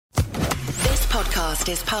podcast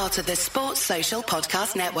is part of the Sports Social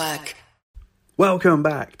Podcast Network. Welcome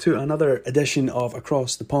back to another edition of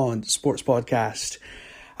Across the Pond Sports Podcast.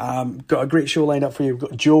 Got a great show lined up for you. We've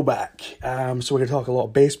got Joe back. So we're going to talk a lot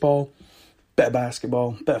of baseball, bit of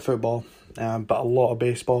basketball, bit of football, but a lot of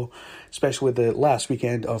baseball, especially with the last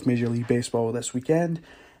weekend of Major League Baseball this weekend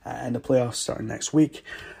and the playoffs starting next week.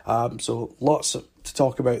 So lots to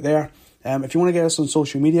talk about there. If you want to get us on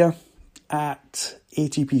social media, at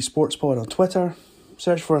ATP Sports Pod on Twitter,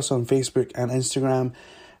 search for us on Facebook and Instagram.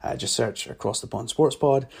 Just search Across the Pond Sports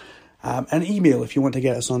Pod. And email if you want to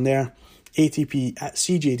get us on there, atp@cjd.me.uk.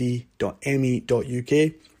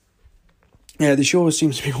 The show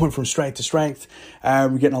seems to be going from strength to strength.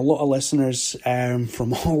 We're getting a lot of listeners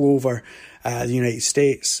from all over the United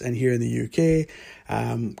States and here in the UK.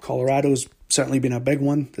 Colorado's certainly been a big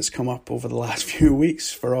one that's come up over the last few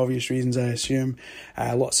weeks for obvious reasons, I assume.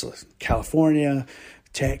 Lots of California,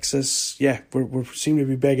 Texas. Yeah, we seem to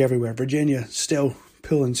be big everywhere. Virginia still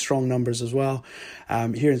pulling strong numbers as well.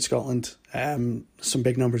 Here in Scotland, some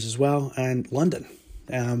big numbers as well. And London.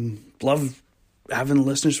 Love having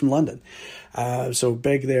listeners from London. So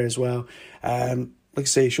big there as well. Like I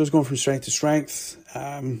say, show's going from strength to strength.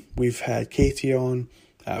 We've had Katie on.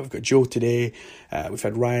 We've got Joe today. We've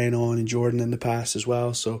had Ryan on and Jordan in the past as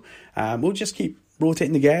well. So we'll just keep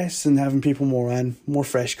rotating the guests and having people more on, more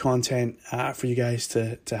fresh content for you guys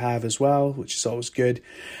to have as well, which is always good.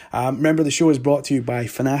 Remember, the show is brought to you by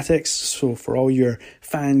Fanatics. So for all your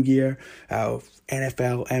fan gear,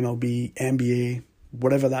 NFL, MLB, NBA,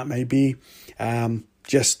 whatever that may be,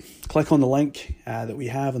 just click on the link that we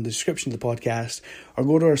have in the description of the podcast, or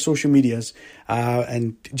go to our social medias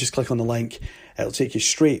and just click on the link. It'll take you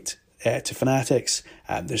straight to Fanatics.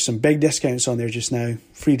 There's some big discounts on there just now,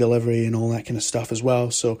 free delivery and all that kind of stuff as well.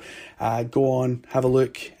 So go on, have a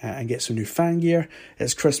look and get some new fan gear.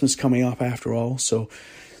 It's Christmas coming up after all, so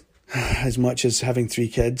as much as having 3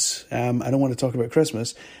 kids, I don't want to talk about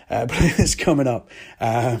Christmas, but it's coming up.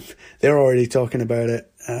 They're already talking about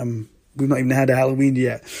it. We've not even had a Halloween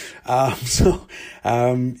yet.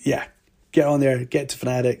 Get on there, get to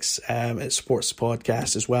Fanatics. It's Sports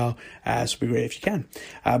Podcast as well. So it'd be great if you can.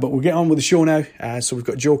 But we'll get on with the show now. So we've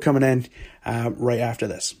got Joe coming in right after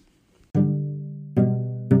this.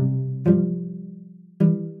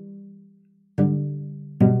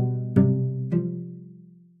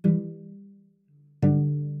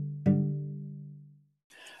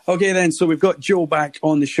 Okay then, so we've got Joe back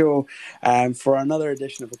on the show for another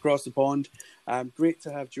edition of Across the Pond. Great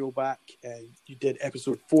to have Joe back. You did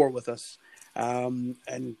episode 4 with us, and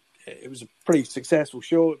it was a pretty successful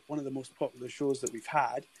show, one of the most popular shows that we've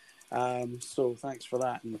had. So thanks for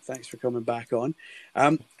that, and thanks for coming back on.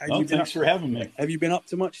 Thanks for having me. Have you been up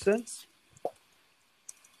to much since?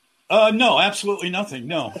 No, absolutely nothing,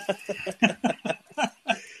 no.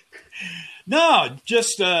 No,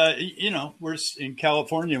 just, we're in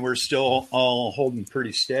California. We're still all holding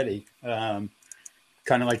pretty steady, kind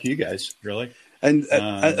of like you guys, really. And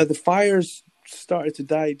are the fires started to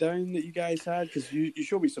die down that you guys had? Because you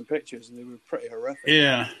showed me some pictures and they were pretty horrific.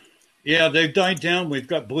 Yeah, they've died down. We've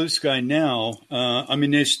got blue sky now.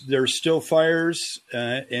 There's still fires,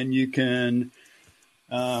 and you can,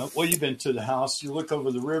 you've been to the house. You look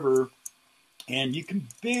over the river, and you can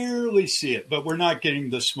barely see it, but we're not getting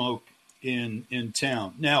the smoke in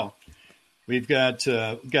town. Now, we've got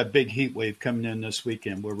big heat wave coming in this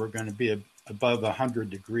weekend where we're going to be above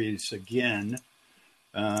 100 degrees again.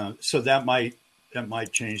 So that might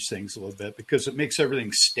change things a little bit because it makes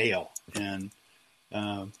everything stale, and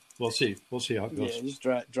we'll see how it goes. Yeah, it just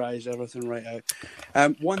dries everything right out.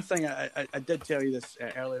 One thing I did tell you this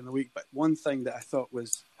earlier in the week, but one thing that I thought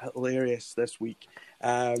was hilarious this week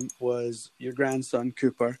was your grandson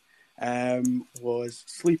Cooper was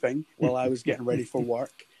sleeping while I was getting ready for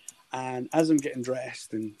work, and as I'm getting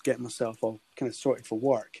dressed and getting myself all kind of sorted for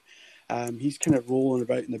work, he's kind of rolling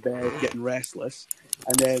about in the bed, getting restless,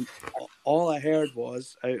 and then all I heard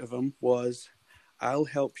out of him was, "I'll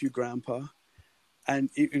help you, Grandpa," and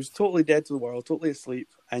he was totally dead to the world, totally asleep,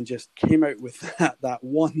 and just came out with that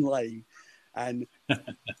one line. And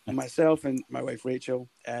myself and my wife Rachel,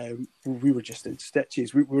 we were just in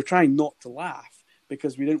stitches. We were trying not to laugh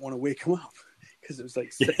because we didn't want to wake him up because it was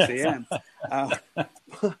like 6 a.m.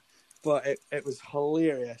 But it was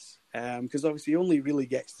hilarious because obviously he only really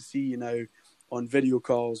gets to see you now on video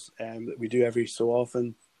calls that we do every so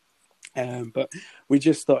often. But we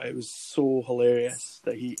just thought it was so hilarious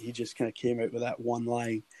that he just kind of came out with that one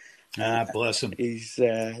line. Bless him. He's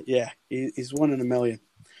one in a million.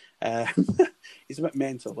 He's a bit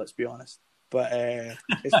mental, let's be honest. But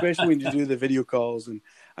especially when you do the video calls, and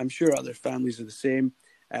I'm sure other families are the same.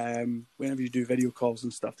 whenever you do video calls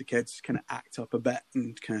and stuff, the kids kind of act up a bit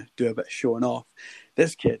and kind of do a bit of showing off.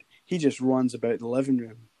 This kid, he just runs about the living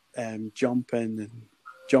room, jumping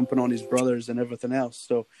on his brothers and everything else.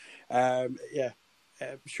 So, I'm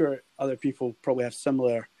sure other people probably have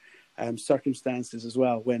similar circumstances as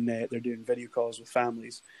well when they're doing video calls with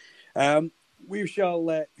families. We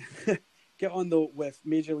shall get on, though, with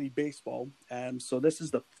Major League Baseball. So this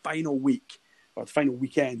is the final week, or the final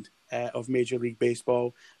weekend of Major League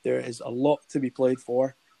Baseball. There is a lot to be played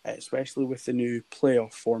for, especially with the new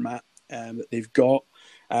playoff format that they've got.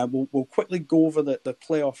 We'll quickly go over the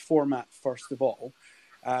playoff format first of all.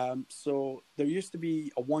 So there used to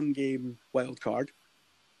be a one-game wild card,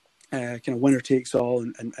 kind of winner takes all,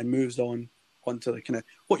 and moves on onto the kind of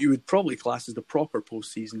what you would probably class as the proper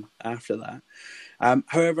postseason after that.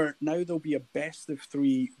 However, now there'll be a best of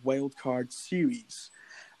 3 wild card series.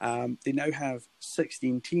 They now have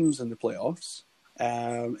 16 teams in the playoffs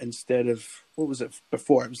instead of, what was it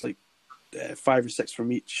before? It was like 5 or 6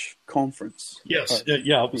 from each conference. Yes, it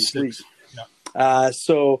was 6.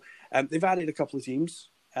 So they've added a couple of teams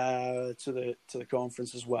to the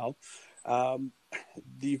conference as well.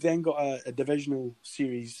 You've then got a divisional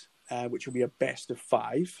series, which will be a best of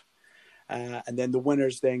 5. And then the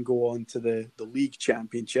winners then go on to the league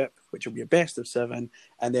championship, which will be a best of 7.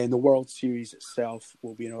 And then the World Series itself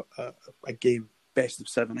will be a game best of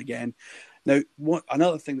 7 again. Now,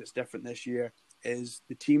 another thing that's different this year is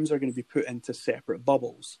the teams are going to be put into separate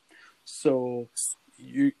bubbles. So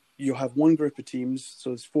you'll have one group of teams.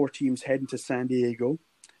 So there's 4 teams heading to San Diego.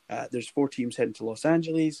 There's 4 teams heading to Los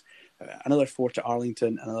Angeles, another 4 to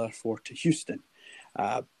Arlington, and another 4 to Houston.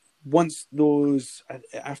 Once those,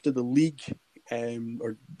 after the league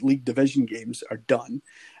or league division games are done,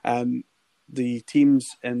 the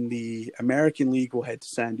teams in the American League will head to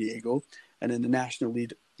San Diego, and in the National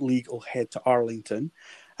League will head to Arlington.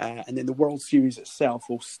 And then the World Series itself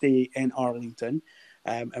will stay in Arlington,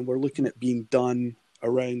 and we're looking at being done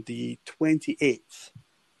around the 28th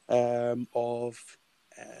of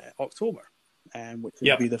October. Which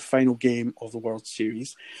will be the final game of the World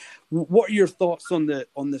Series. What are your thoughts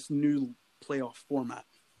on this new playoff format?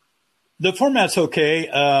 The format's okay.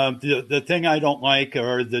 The thing I don't like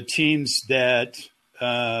are the teams that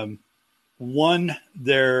won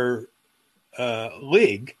their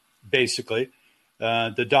league, basically.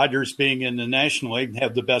 The Dodgers being in the National League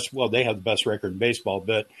have the best. Well, they have the best record in baseball,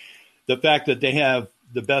 but the fact that they have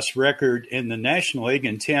the best record in the National League,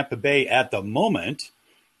 and Tampa Bay at the moment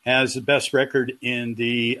has the best record in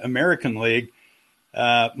the American League.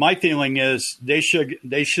 My feeling is they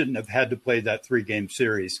shouldn't have had to play that 3-game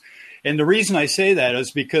series. And the reason I say that is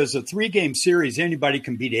because a 3-game series, anybody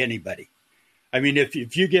can beat anybody. I mean,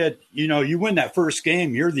 if you get, you win that first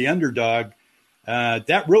game, you're the underdog.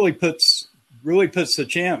 That really puts the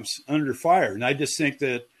champs under fire. And I just think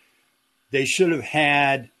that they should have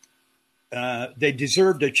had, they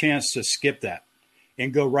deserved a chance to skip that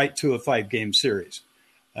and go right to a 5-game series.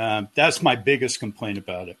 That's my biggest complaint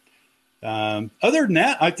about it. Other than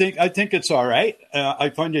that, I think it's all right. I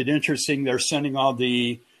find it interesting they're sending all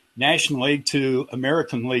the National League to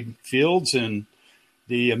American League fields and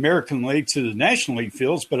the American League to the National League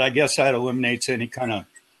fields, but I guess that eliminates any kind of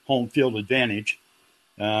home field advantage.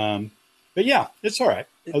 But yeah, it's all right.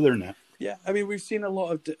 Other than that, yeah, I mean, we've seen a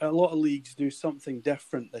lot of leagues do something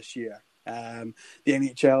different this year. The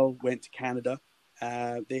NHL went to Canada.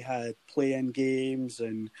 They had play-in games,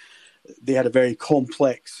 and they had a very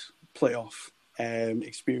complex playoff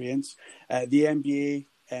experience. The NBA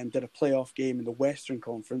did a playoff game in the Western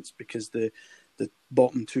Conference because the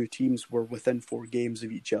bottom 2 teams were within 4 games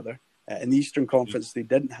of each other. In the Eastern Conference, they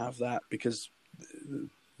didn't have that because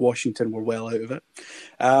Washington were well out of it.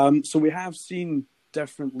 So we have seen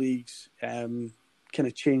different leagues kind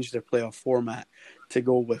of change their playoff format to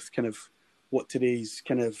go with kind of what today's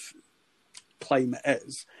kind of climate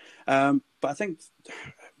is. But I think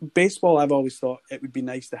baseball, I've always thought it would be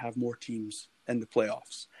nice to have more teams in the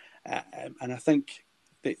playoffs. And I think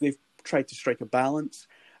they've tried to strike a balance.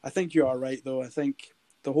 I think you are right, though. I think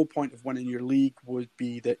the whole point of winning your league would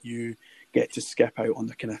be that you get to skip out on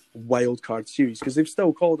the kind of wild card series, because they've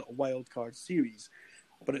still called it a wild card series,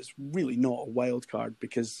 but it's really not a wild card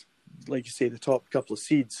because, like you say, the top couple of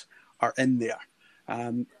seeds are in there.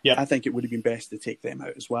 I think it would have been best to take them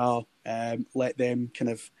out as well. Let them kind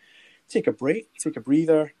of take a break, take a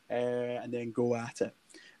breather, and then go at it.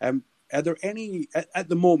 Are there any, at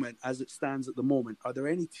the moment, as it stands at the moment, are there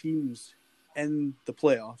any teams in the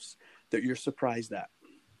playoffs that you're surprised at?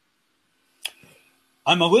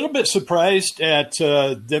 I'm a little bit surprised at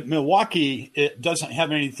that Milwaukee it doesn't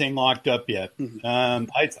have anything locked up yet. Mm-hmm.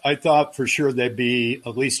 I thought for sure they'd be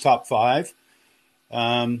at least top five.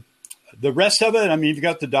 The rest of it, I mean, you've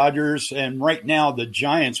got the Dodgers, and right now the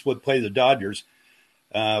Giants would play the Dodgers,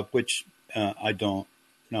 which not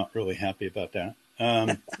really happy about that.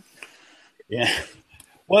 Yeah.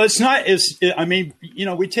 Well, it's not. I mean,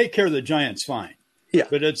 we take care of the Giants fine. Yeah.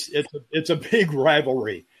 But it's a big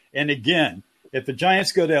rivalry, and again, if the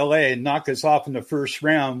Giants go to L.A. and knock us off in the first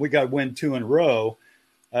round, we got to win 2 in a row.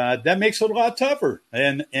 That makes it a lot tougher,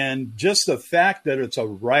 and just the fact that it's a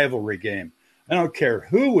rivalry game. I don't care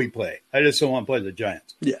who we play. I just don't want to play the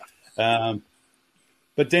Giants. Yeah.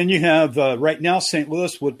 But then you have right now St.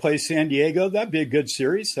 Louis would play San Diego. That'd be a good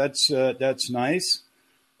series. That's nice.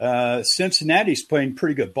 Cincinnati's playing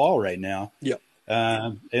pretty good ball right now. Yeah.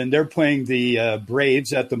 And they're playing the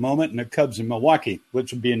Braves at the moment and the Cubs in Milwaukee,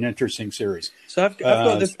 which would be an interesting series. So I've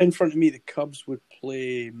got this in front of me. The Cubs would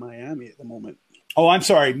play Miami at the moment. Oh, I'm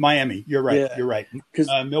sorry. Miami. You're right. Yeah. You're right. Because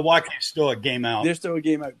Milwaukee's still a game out. They're still a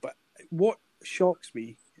game out. But what shocks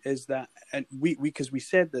me is that, and because we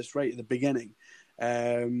said this right at the beginning,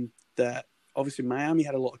 that obviously Miami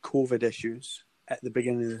had a lot of COVID issues at the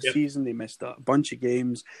beginning of the season. They missed a bunch of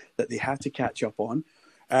games that they had to catch up on.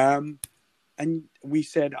 And we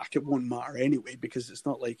said, it won't matter anyway, because it's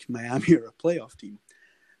not like Miami are a playoff team.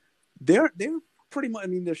 They're pretty much, I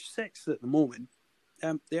mean, they're 6th at the moment.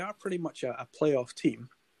 They are pretty much a playoff team.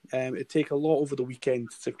 It'd take a lot over the weekend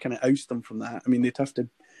to kind of oust them from that. I mean, they'd have to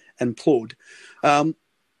implode.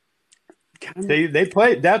 They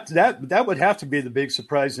play that would have to be the big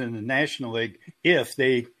surprise in the National League if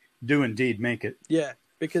they do indeed make it. Yeah,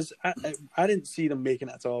 because I didn't see them making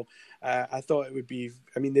it at all. I thought it would be.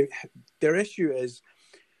 I mean, their issue is,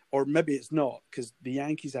 or maybe it's not, because the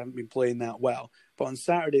Yankees haven't been playing that well. But on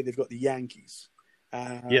Saturday they've got the Yankees.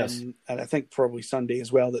 Yes, and I think probably Sunday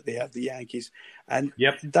as well that they have the Yankees. And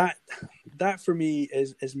yep. that for me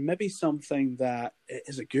is maybe something that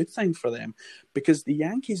is a good thing for them, because the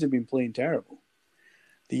Yankees have been playing terrible.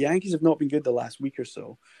 The Yankees have not been good the last week or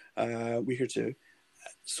two.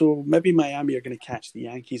 So maybe Miami are going to catch the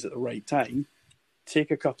Yankees at the right time, take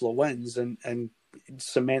a couple of wins, and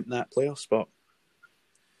cement that playoff spot.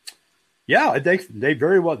 Yeah, they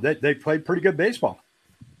very well. They played pretty good baseball.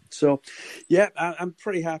 So, yeah, I'm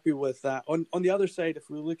pretty happy with that. On the other side, if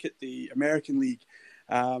we look at the American League,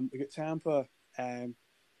 we got Tampa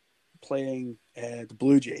playing the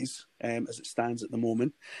Blue Jays as it stands at the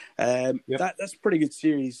moment. That's a pretty good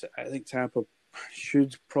series. I think Tampa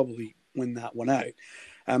should probably win that one out.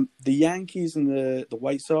 The Yankees and the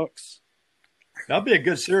White Sox. That'll be a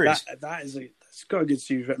good series. It's got a good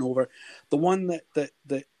series written over. The one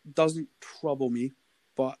that doesn't trouble me,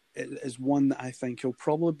 but it is one that I think will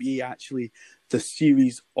probably be actually the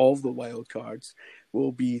series of the wild cards,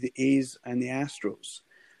 will be the A's and the Astros.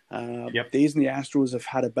 The A's and the Astros have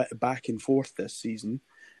had a bit of back and forth this season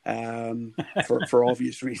for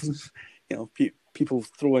obvious reasons. People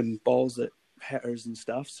throwing balls at hitters and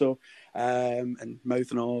stuff, so and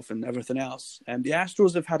mouthing off and everything else. And the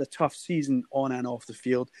Astros have had a tough season on and off the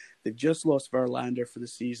field. They've just lost Verlander for the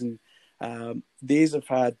season. These have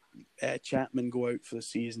had Chapman go out for the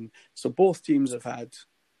season. So both teams have had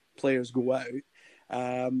players go out.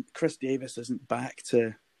 Chris Davis isn't back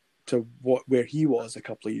to where he was a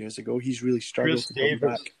couple of years ago. He's really struggled to come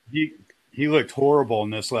back. He looked horrible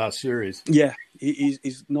in this last series. Yeah,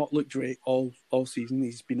 he's not looked great all season.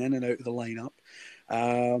 He's been in and out of the lineup.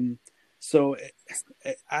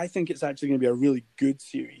 I think it's actually going to be a really good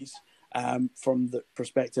series. From the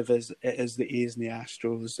perspective is the A's and the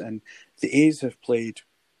Astros, and the A's have played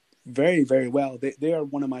very, very well. They are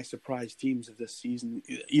one of my surprise teams of this season.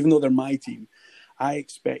 Even though they're my team, I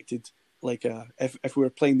expected if we were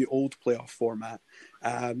playing the old playoff format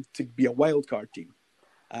to be a wild card team.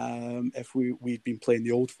 If we'd been playing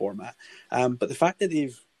the old format, but the fact that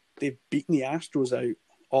they've beaten the Astros out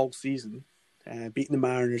all season, beaten the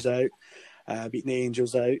Mariners out, beaten the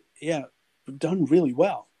Angels out, done really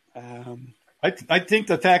well. I think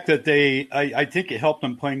the fact that I think it helped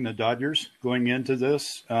them playing the Dodgers going into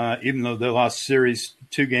this, even though they lost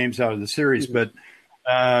 2 games out of the series. Mm-hmm.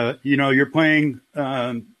 But, you're playing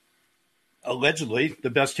allegedly the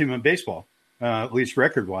best team in baseball, at least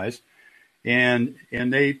record-wise. And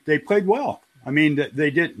they played well. I mean,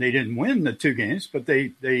 they didn't win the 2 games, but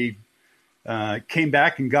they came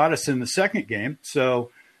back and got us in the second game. So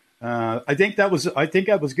I think that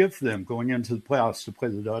was good for them going into the playoffs to play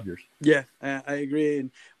the Dodgers. Yeah, I agree. And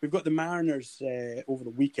we've got the Mariners over the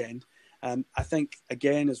weekend. I think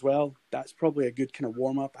again as well, that's probably a good kind of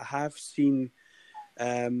warm up. I have seen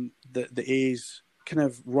the A's kind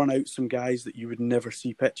of run out some guys that you would never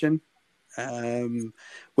see pitching,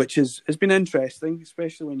 which has been interesting,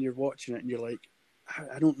 especially when you're watching it and you're like,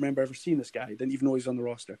 I don't remember ever seeing this guy. I didn't even know he's on the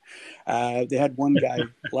roster. They had one guy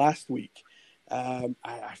last week. I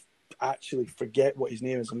actually forget what his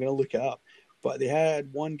name is. I'm going to look it up. But they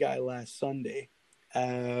had one guy last Sunday,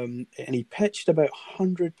 and he pitched about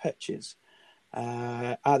 100 pitches.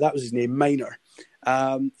 That was his name, Minor.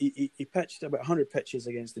 He pitched about 100 pitches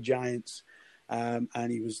against the Giants,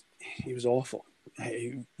 and he was awful.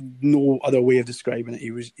 No other way of describing it.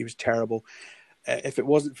 He was terrible. If it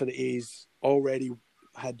wasn't for the A's already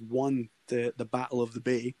had won the Battle of the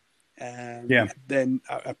Bay, then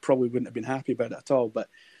I probably wouldn't have been happy about it at all. But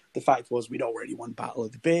the fact was we'd already won Battle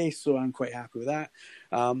of the Bay, so I'm quite happy with that.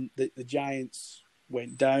 The Giants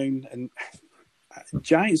went down, and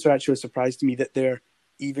Giants are actually surprised to me that they're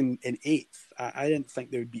even in 8th. I didn't think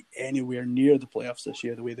they would be anywhere near the playoffs this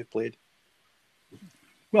year, the way they played.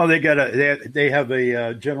 Well, they have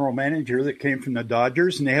a general manager that came from the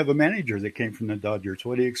Dodgers, and they have a manager that came from the Dodgers.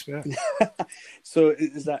 What do you expect? So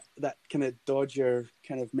is that kind of Dodger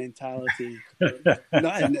kind of mentality?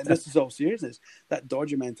 And this is all seriousness. That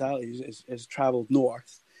Dodger mentality has traveled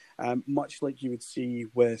north, much like you would see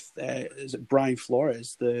with is it Brian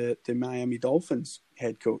Flores, the Miami Dolphins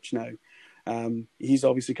head coach now. He's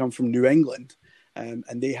obviously come from New England, and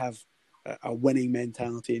they have a winning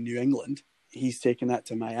mentality in New England. He's taken that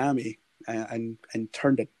to Miami and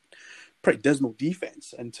turned a pretty dismal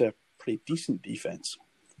defense into a pretty decent defense.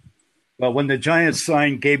 Well, when the Giants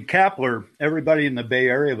signed Gabe Kapler, everybody in the Bay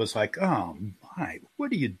Area was like, "Oh my,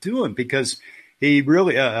 what are you doing?" Because he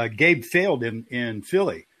really Gabe failed in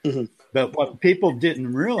Philly. Mm-hmm. But what people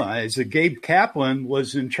didn't realize that Gabe Kaplan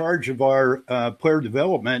was in charge of our player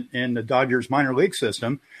development in the Dodgers minor league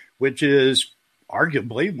system, which is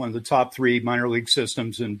arguably one of the top 3 minor league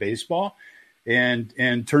systems in baseball. And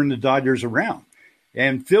turn the Dodgers around.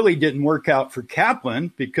 And Philly didn't work out for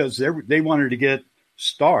Kaplan because they wanted to get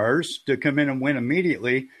stars to come in and win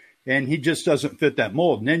immediately, and he just doesn't fit that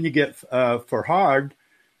mold. And then you get Farhad,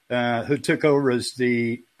 who took over as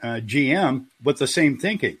the GM with the same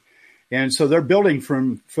thinking. And so they're building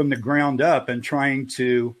from the ground up and trying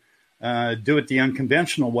to do it the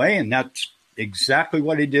unconventional way, and that's exactly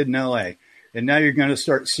what he did in L.A., and now you're going to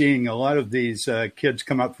start seeing a lot of these kids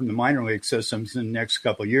come up from the minor league systems in the next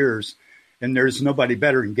couple of years, and there's nobody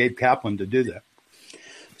better than Gabe Kaplan to do that.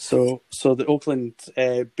 So the Oakland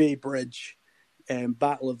Bay Bridge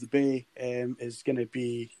Battle of the Bay is going to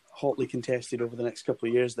be hotly contested over the next couple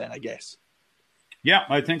of years then, I guess. Yeah,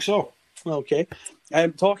 I think so. Okay.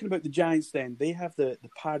 Talking about the Giants then, they have the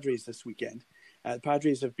Padres this weekend. The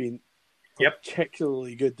Padres have been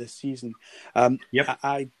particularly good this season.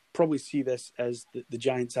 I probably see this as the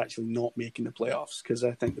Giants actually not making the playoffs, because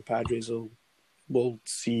I think the Padres will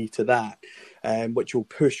see to that, which will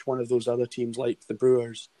push one of those other teams like the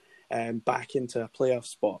Brewers back into a playoff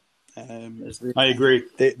spot. I agree.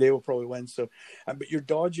 They will probably win. So, but your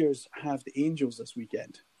Dodgers have the Angels this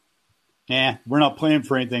weekend. Yeah, we're not playing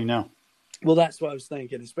for anything now. Well, that's what I was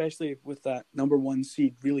thinking, especially with that number 1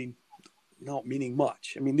 seed really not meaning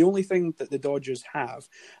much. I mean, the only thing that the Dodgers have,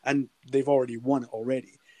 and they've already won it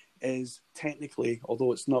already, is technically,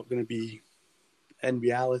 although it's not going to be in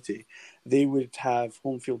reality, they would have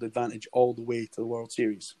home field advantage all the way to the World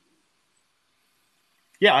Series.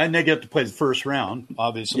 Yeah, and they get to play the first round,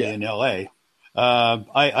 obviously, in L.A.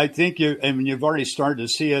 I think you've already started to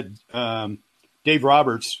see it. Dave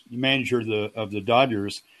Roberts, the manager of the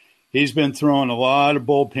Dodgers, he's been throwing a lot of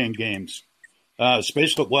bullpen games.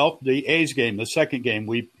 Especially, the A's game, the second game,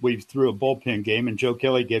 we threw a bullpen game, and Joe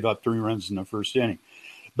Kelly gave up 3 runs in the first inning.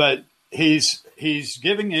 But he's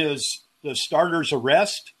giving the starters a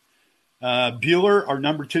rest. Buehler, our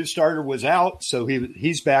number 2 starter, was out, so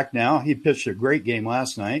he's back now. He pitched a great game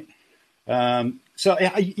last night. So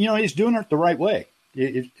he's doing it the right way.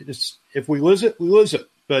 If we lose it, we lose it.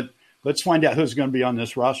 But let's find out who's going to be on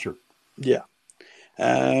this roster. Yeah.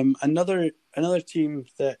 Another team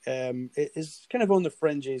that is kind of on the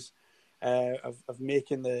fringes of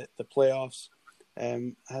making the playoffs.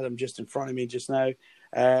 I had them just in front of me just now.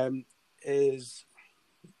 It's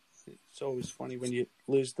always funny when you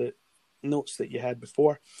lose the notes that you had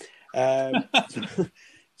before.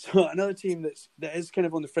 So another team that is kind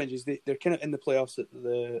of on the fringes. They're kind of in the playoffs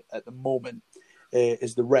at the moment.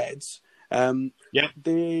 Is the Reds.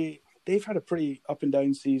 They've had a pretty up and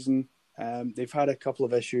down season. They've had a couple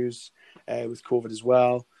of issues with COVID as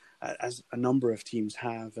well, as a number of teams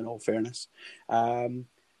have, in all fairness.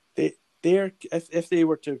 If they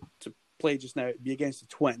were to play just now, it'd be against the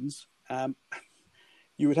Twins.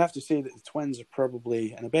 You would have to say that the Twins are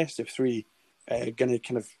probably, in a best of 3, going to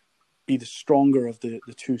kind of be the stronger of the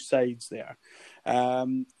two sides there.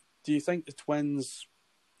 Do you think the Twins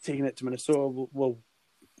taking it to Minnesota will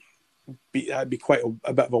be quite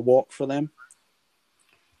a bit of a walk for them?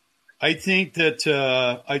 I think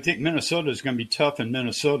Minnesota is going to be tough in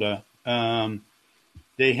Minnesota.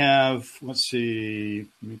 They have, let's see,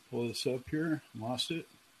 let me pull this up here. Lost it.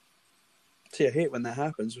 See, I hate when that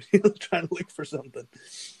happens. We're trying to look for something.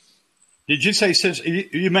 Did you say since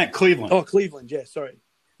you meant Cleveland? Oh, Cleveland. Yeah, sorry.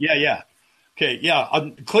 Yeah. Okay, yeah.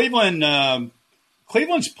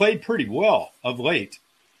 Cleveland's played pretty well of late.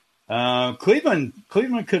 Cleveland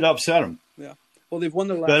could upset them. Yeah. Well, they've won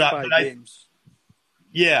their last 5 games.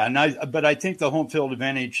 But I think the home field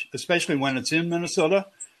advantage, especially when it's in Minnesota,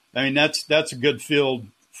 I mean that's a good field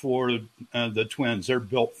for the Twins. They're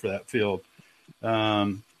built for that field.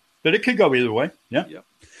 But it could go either way. Yeah.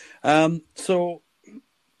 So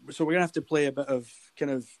we're gonna have to play a bit of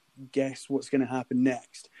kind of guess what's going to happen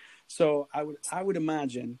next. So I would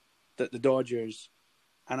imagine that the Dodgers,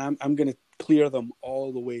 and I'm going to clear them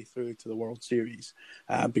all the way through to the World Series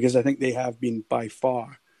because I think they have been by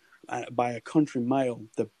far, by a country mile,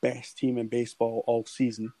 the best team in baseball all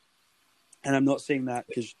season. And I'm not saying that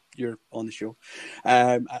because you're on the show.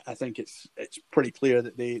 I think it's pretty clear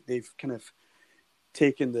that they've kind of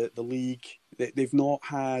taken the league. They've not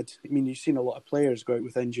had. I mean, you've seen a lot of players go out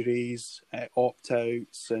with injuries,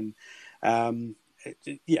 opt-outs, and the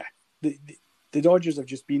Dodgers have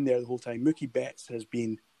just been there the whole time. Mookie Betts has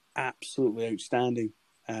been absolutely outstanding.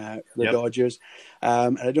 Dodgers,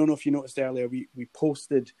 and I don't know if you noticed earlier, we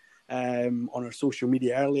posted on our social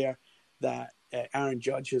media earlier that Aaron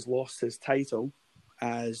Judge has lost his title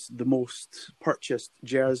as the most purchased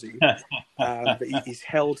jersey, but he's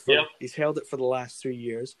held it for the last 3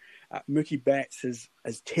 years. Mookie Betts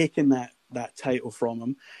has taken that title from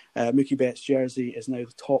him. Mookie Betts' jersey is now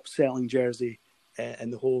the top selling jersey in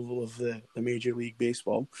the whole of the Major League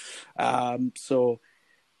Baseball. So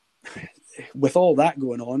with all that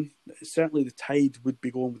going on, certainly the tide would be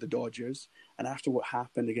going with the Dodgers. And after what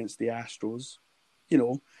happened against the Astros,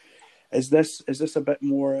 is this a bit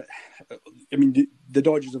more? I mean, the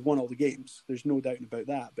Dodgers have won all the games. There's no doubt about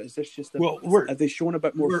that. But is this just have they shown a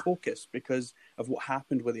bit more focus because of what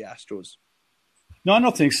happened with the Astros? No, I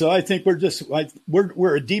don't think so. I think we're just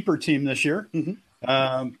we're a deeper team this year,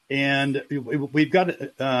 and we've got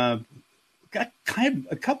kind of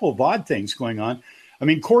a couple of odd things going on. I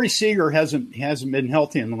mean, Corey Seager hasn't been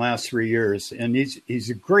healthy in the last 3 years, and he's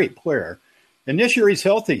a great player. And this year he's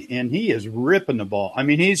healthy, and he is ripping the ball. I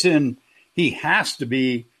mean, he has to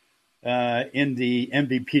be in the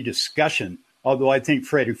MVP discussion, although I think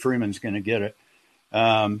Freddie Freeman's going to get it.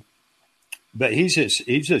 But he's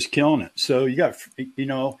just killing it. So you got,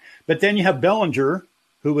 but then you have Bellinger,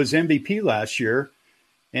 who was MVP last year,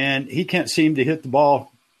 and he can't seem to hit the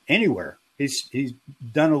ball anywhere. He's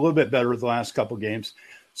done a little bit better the last couple of games.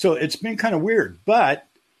 So it's been kind of weird, but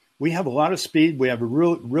we have a lot of speed. We have a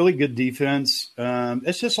really good defense.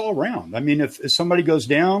 It's just all around. I mean, if somebody goes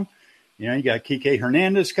down, you got Kike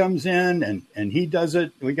Hernandez comes in and he does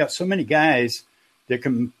it. We got so many guys that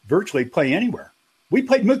can virtually play anywhere. We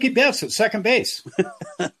played Mookie Betts at second base.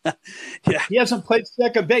 Yeah, he hasn't played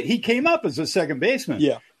second base. He came up as a second baseman.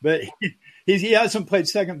 Yeah, but he hasn't played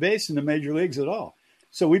second base in the major leagues at all.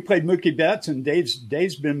 So we played Mookie Betts, and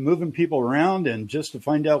Dave's been moving people around, and just to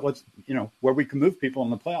find out where we can move people in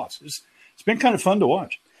the playoffs. It's been kind of fun to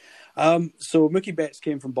watch. So Mookie Betts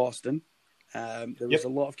came from Boston. There was a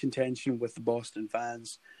lot of contention with the Boston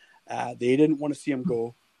fans. They didn't want to see him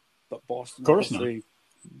go, but Boston obviously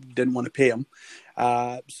didn't want to pay him.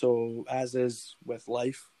 So as is with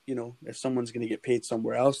life, if someone's going to get paid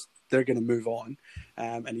somewhere else, they're going to move on.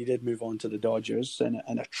 And he did move on to the Dodgers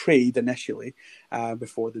in a trade initially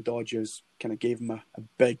before the Dodgers kind of gave him a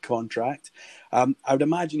big contract. I would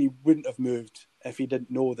imagine he wouldn't have moved if he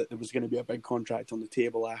didn't know that there was going to be a big contract on the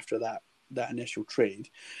table after that initial trade.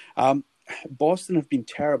 Boston have been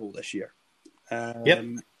terrible this year.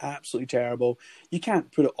 Absolutely terrible. You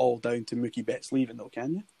can't put it all down to Mookie Betts leaving, though,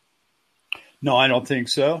 can you? No, I don't think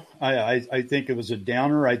so. I think it was a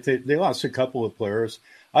downer. I think they lost a couple of players.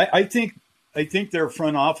 I think their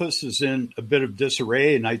front office is in a bit of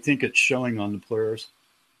disarray, and I think it's showing on the players.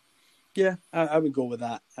 Yeah, I would go with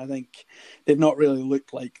that. I think they've not really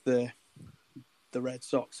looked like the Red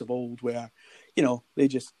Sox of old, where they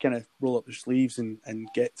just kind of roll up their sleeves and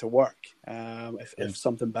get to work. If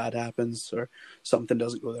something bad happens or something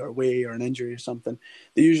doesn't go their way or an injury or something,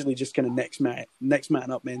 they usually just kind of next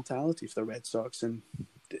man up mentality for the Red Sox, and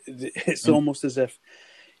it's almost as if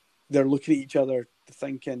they're looking at each other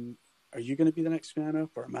thinking, are you going to be the next man up,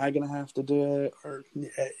 or am I going to have to do it? Or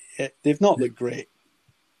they've not looked great.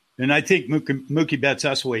 And I think Mookie Betts,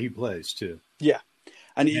 that's the way he plays too. Yeah,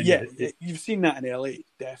 and you've seen that in LA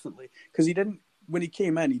definitely, because when he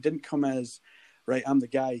came in, he didn't come as right. I'm the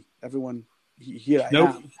guy. Everyone, here I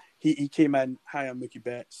am. He came in. Hi, I'm Mookie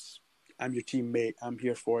Betts. I'm your teammate. I'm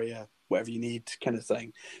here for you. Whatever you need, kind of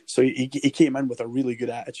thing. So he came in with a really good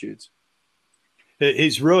attitude.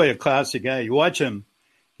 He's really a classic guy. You watch him.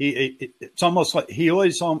 It's almost like he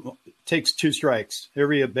always takes 2 strikes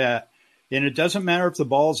every at bat. And it doesn't matter if the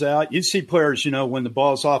ball's out. You see players, when the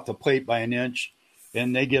ball's off the plate by an inch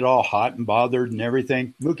and they get all hot and bothered and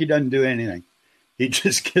everything. Mookie doesn't do anything. He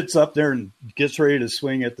just gets up there and gets ready to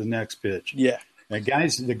swing at the next pitch. Yeah. The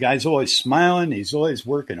guy's always smiling. He's always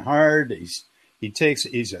working hard. He's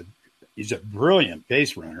a brilliant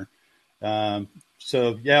base runner.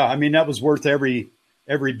 So yeah, I mean, that was worth every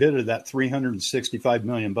bit of that $365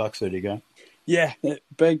 million that he got. Yeah,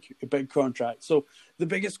 big contract. So the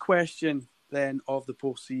biggest question then of the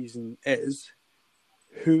postseason is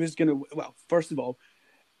who is going to. Well, first of all,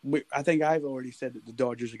 I think I've already said that the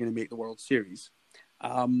Dodgers are going to make the World Series.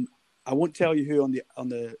 I won't tell you who on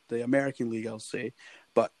the American League I'll say,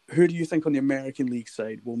 but who do you think on the American League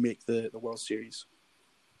side will make the World Series?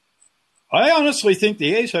 I honestly think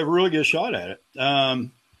the A's have a really good shot at it.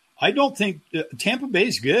 I don't think Tampa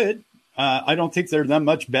Bay's good. I don't think they're that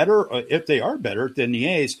much better, if they are better than the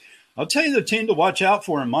A's. I'll tell you the team to watch out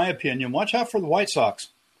for, in my opinion. Watch out for the White Sox.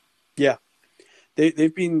 Yeah,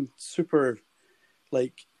 they've been super,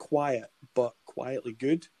 quiet, but quietly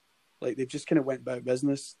good. They've just kind of went about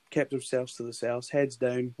business, kept themselves to themselves, heads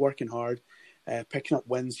down, working hard, picking up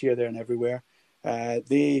wins here, there, and everywhere. I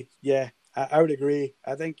would agree.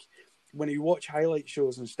 I think when you watch highlight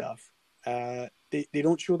shows and stuff, they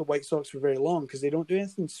don't show the White Sox for very long because they don't do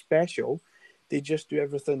anything special. They just do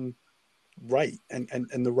everything right and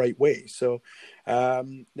in the right way. So,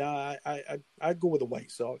 I'd go with the White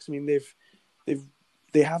Sox. I mean,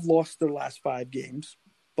 they have lost their last 5 games,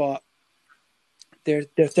 but they're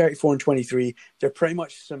 34-23. They're pretty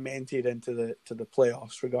much cemented into the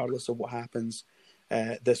playoffs, regardless of what happens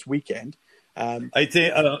this weekend. I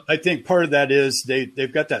think part of that is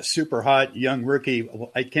they've got that super hot young rookie.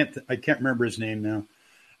 I can't remember his name now,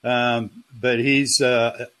 but he's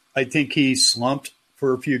I think he slumped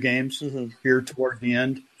for a few games here toward the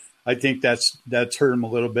end. I think that's hurt him a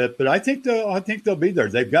little bit, but I think they'll be there.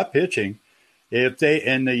 They've got pitching. If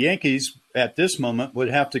the Yankees at this moment would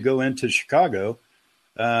have to go into Chicago,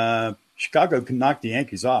 Chicago can knock the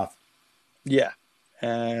Yankees off. Yeah,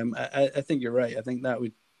 I think you're right. I think that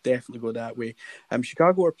would definitely go that way.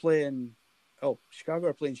 Chicago are playing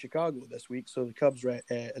Chicago this week, so the Cubs and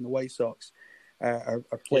the White Sox are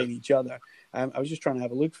playing each other. I was just trying to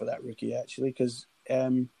have a look for that rookie actually, because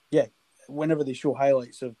whenever they show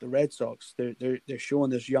highlights of the Red Sox, they're showing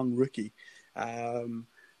this young rookie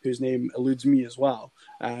whose name eludes me as well,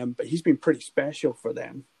 but he's been pretty special for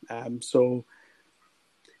them. So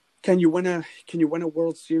can you win a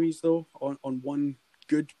World Series though on one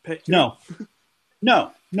good pitch? No.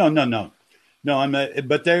 But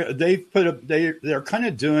they're kind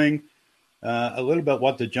of doing a little bit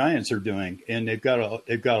what the Giants are doing, and they've got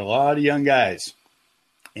a lot of young guys,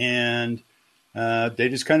 and they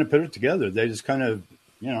just kind of put it together. They just kind of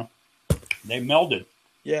they melded.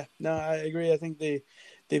 Yeah, no, I agree. I think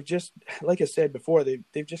they've just, like I said before,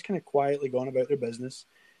 they've just kind of quietly gone about their business,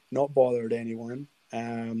 not bothered anyone.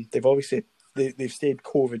 They've obviously they've stayed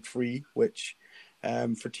COVID free, which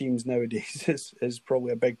for teams nowadays is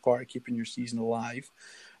probably a big part of keeping your season alive.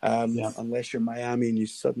 Unless you're Miami and you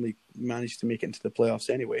suddenly manage to make it into the playoffs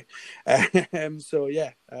anyway. I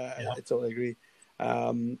totally agree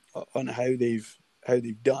on how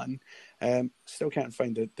they've done. Still can't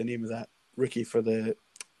find the name of that rookie for the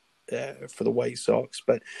White Sox,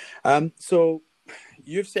 but so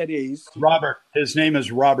you've said A's. Robert. His name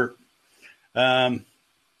is Robert.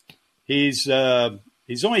 He's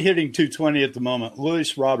only hitting 220 at the moment.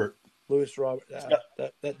 Louis Robert.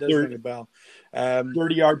 That does ring a bell. 30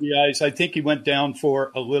 RBIs. I think he went down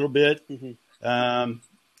for a little bit,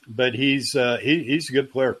 but he's a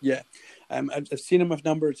good player. Yeah, I've seen him a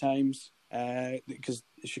number of times because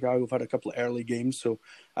Chicago have had a couple of early games, so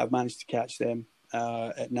I've managed to catch them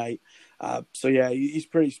at night. He's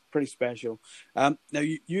pretty special. Now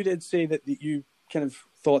you did say that you kind of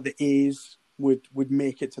thought the A's would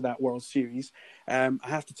make it to that World Series. I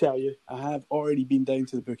have to tell you, I have already been down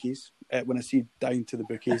to the bookies. When I say down to the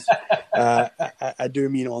bookies, I do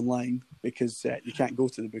mean online, because you can't go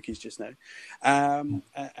to the bookies just now. And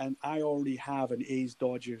I already have an A's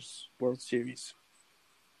Dodgers World Series.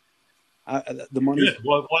 The money. Good.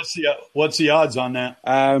 What's the odds on that?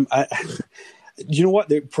 You know what?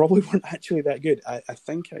 They probably weren't actually that good. I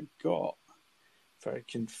think I got, if I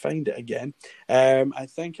can find it again, I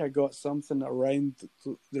think I got something around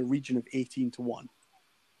the region of 18-1.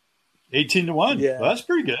 18-1. Yeah, well, that's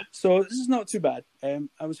pretty good. So this is not too bad.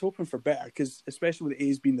 I was hoping for better because, especially with the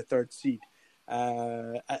A's being the third seed,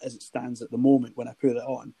 as it stands at the moment when I put it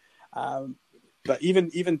on. But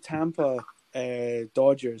even Tampa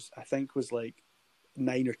Dodgers, I think, was like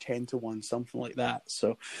 9 or 10-1, something like that.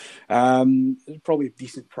 So probably a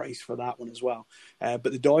decent price for that one as well. But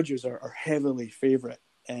the Dodgers are heavily favourite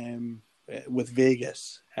with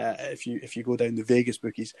Vegas. If you go down the Vegas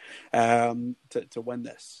bookies to win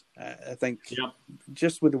this, I think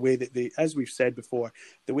just with the way that they, as we've said before,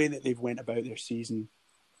 the way that they've went about their season,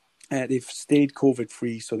 they've stayed COVID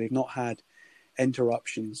free, so they've not had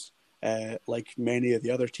interruptions like many of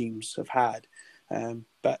the other teams have had.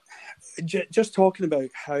 But just talking about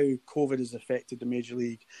how COVID has affected the Major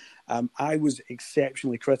League, I was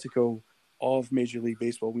exceptionally critical of Major League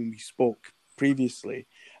Baseball when we spoke previously,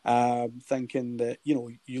 thinking that,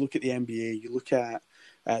 you look at the NBA, you look at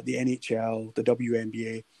the NHL, the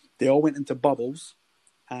WNBA, they all went into bubbles,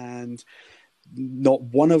 and not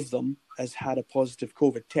one of them has had a positive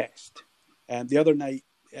COVID test. The other night,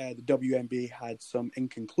 the WNBA had some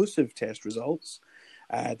inconclusive test results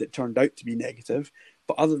that turned out to be negative.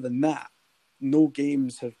 But other than that, no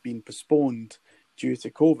games have been postponed due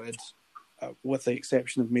to COVID, with the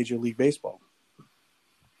exception of Major League Baseball.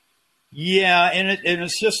 Yeah, and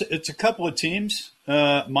it's a couple of teams.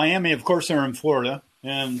 Miami, of course, they're in Florida,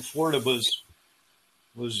 and Florida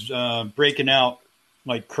was breaking out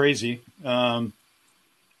like crazy. And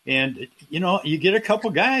you get a couple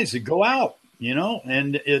guys that go out,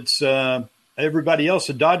 and it's everybody else.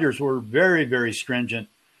 The Dodgers were very, very stringent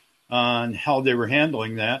on how they were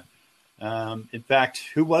handling that. In fact,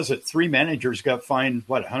 who was it? 3 managers got fined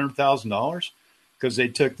 $100,000 because they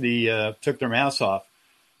took their mask off.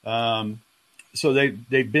 So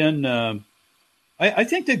they've been. I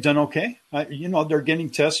think they've done okay. They're getting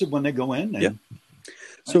tested when they go in. And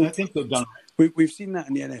so I think they've done. We've seen that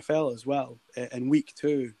in the NFL as well. In week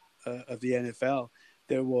 2 of the NFL,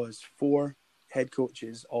 there was 4 head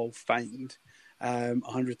coaches all fined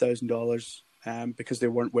 $100,000 because they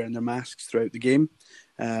weren't wearing their masks throughout the game.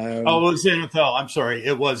 It was the NFL. I'm sorry,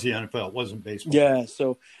 it was the NFL. It wasn't baseball. Yeah.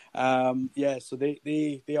 So so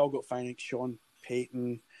they all got fined. Sean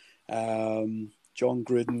Payton, John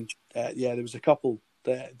Gruden. There was a couple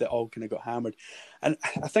that all kind of got hammered. And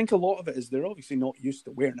I think a lot of it is they're obviously not used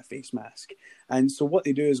to wearing a face mask. And so what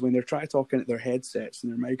they do is when they're trying to talk into their headsets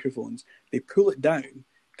and their microphones, they pull it down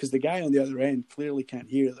because the guy on the other end clearly can't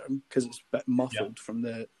hear them because it's a bit muffled from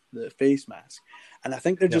the face mask. And I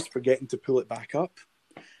think they're just forgetting to pull it back up.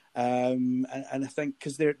 And I think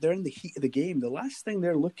because they're in the heat of the game, the last thing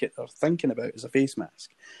they're looking or thinking about is a face mask,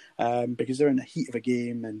 because they're in the heat of a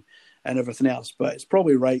game and everything else. But it's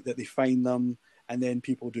probably right that they find them, and then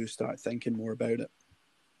people do start thinking more about it.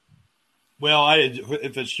 Well,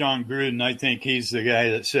 if it's John Gruden, I think he's the guy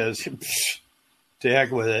that says, "To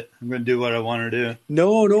heck with it, I'm going to do what I want to do."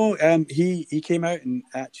 No. He came out and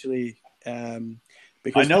actually,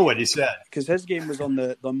 because I know what he said, because his game was on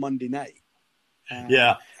the Monday night.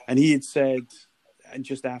 And he had said, and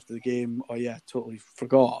just after the game, totally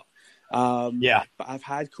forgot. But I've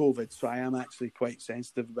had COVID, so I am actually quite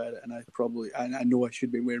sensitive about it, and I know I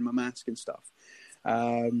should be wearing my mask and stuff.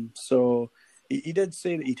 So he did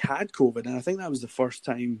say that he'd had COVID, and I think that was the first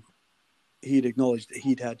time he'd acknowledged that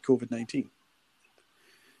he'd had COVID-19.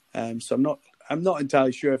 So I'm not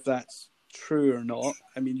entirely sure if that's true or not.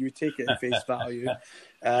 I mean, you take it at face value.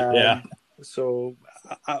 So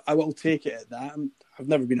I will take it at that. I've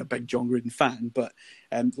never been a big John Gruden fan, but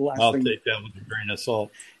the last I'll thing, take that with a grain of salt.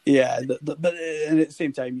 Yeah, but and at the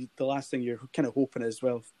same time, the last thing you're kind of hoping is,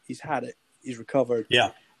 well, he's had it, he's recovered, he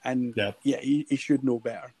should know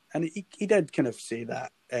better, and he did kind of say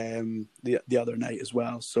that the other night as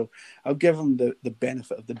well. So I'll give him the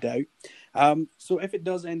benefit of the doubt. So if it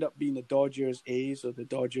does end up being the Dodgers A's or the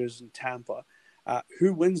Dodgers and Tampa,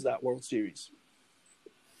 who wins that World Series?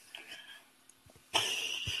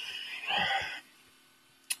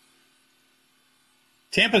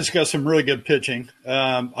 Tampa's got some really good pitching.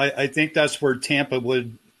 I think that's where Tampa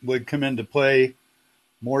would come into play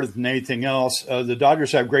more than anything else. The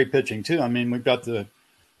Dodgers have great pitching too. I mean, we've got the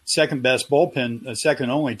second best bullpen, second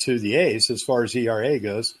only to the A's as far as ERA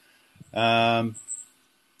goes. I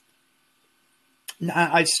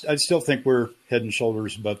still think we're head and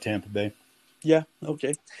shoulders above Tampa Bay. Yeah,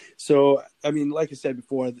 okay. So, I mean, like I said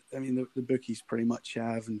before, I mean, the bookies pretty much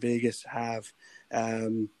have, and Vegas have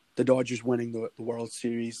the Dodgers winning the World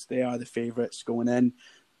Series. They are the favourites going in.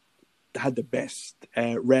 They had the best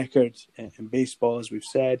record in baseball, as we've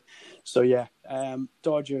said. So yeah,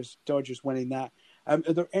 Dodgers winning that. Are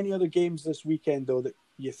there any other games this weekend though that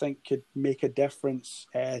you think could make a difference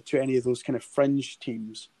to any of those kind of fringe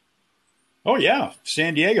teams? Oh yeah,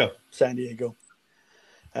 San Diego.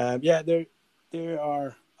 Yeah, they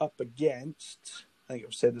are up against, I think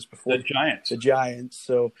I've said this before, The Giants.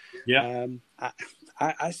 So yeah,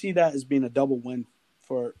 I see that as being a double win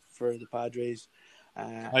for the Padres.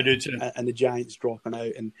 I do too. And the Giants dropping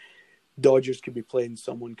out, and Dodgers could be playing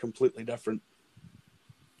someone completely different.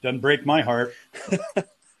 Doesn't break my heart.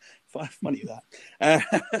 Funny that.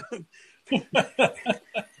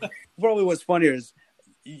 Probably what's funnier is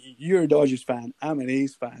you're a Dodgers fan, I'm an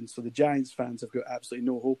A's fan, so the Giants fans have got absolutely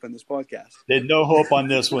no hope in this podcast. There's no hope on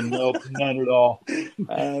this one. No, none at all.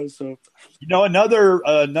 So,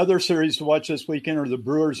 another series to watch this weekend are the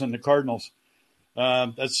Brewers and the Cardinals.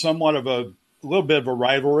 That's somewhat of a little bit of a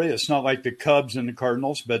rivalry. It's not like the Cubs and the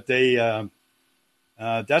Cardinals, but they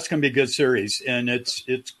that's going to be a good series. And it's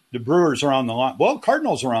the Brewers are on the line. Well,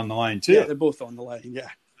 Cardinals are on the line too. Yeah, they're both on the line.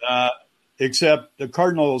 Yeah. Except the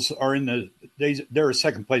Cardinals are they're a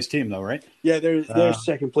second place team though, right? Yeah, they're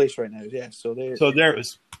second place right now. Yeah, so they're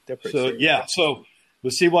yeah. So we'll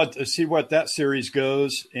see what that series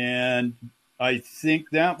goes, and I think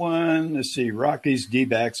that one. Let's see, Rockies,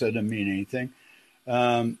 D-backs. That doesn't mean anything.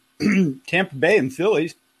 Tampa Bay and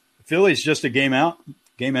Phillies. Phillies just a game and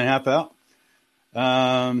a half out.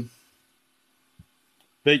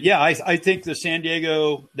 But yeah, I think the San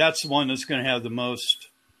Diego. That's the one that's going to have the most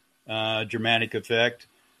dramatic effect.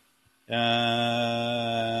 That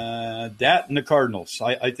and the Cardinals.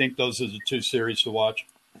 I think those are the two series to watch.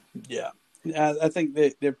 Yeah, I think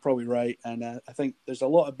they're probably right. And I think there's a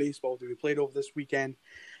lot of baseball to be played over this weekend.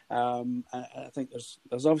 I think there's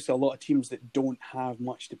obviously a lot of teams that don't have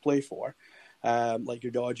much to play for, like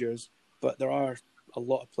your Dodgers, but there are a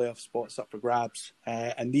lot of playoff spots up for grabs.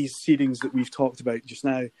 And these seedings that we've talked about just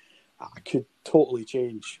now could totally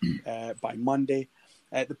change by Monday.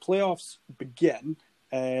 The playoffs begin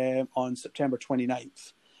on September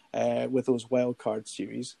 29th with those wild card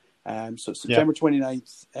series. So September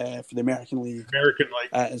 29th for the American League.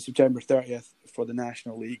 And September 30th for the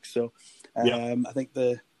National League. So I think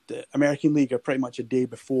the American League are pretty much a day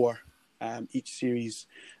before each series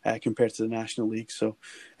compared to the National League. So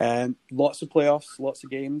lots of playoffs, lots of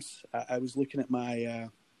games. I was looking at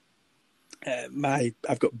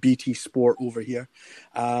I've got BT Sport over here,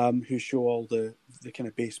 who show all the kind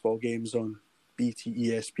of baseball games on BT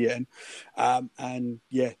ESPN. And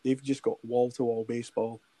yeah, they've just got wall-to-wall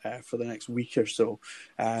baseball for the next week or so.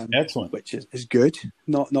 Excellent. Which is good.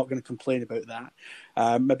 Not going to complain about that.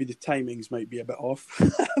 Maybe the timings might be a bit off,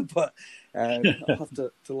 but I'll have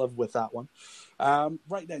to live with that one.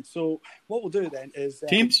 Right then, so what we'll do then is...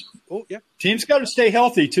 Teams got to stay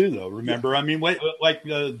healthy too, though, remember? Yeah. I mean, like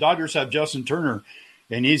the Dodgers have Justin Turner,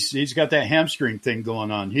 and he's got that hamstring thing going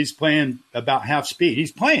on. He's playing about half speed.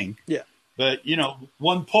 He's playing. Yeah. But,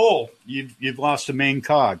 one pull, you've lost a main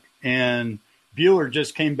cog. And Buehler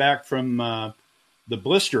just came back from the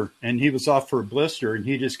blister, and he was off for a blister, and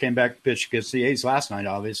he just came back to pitch against the A's last night,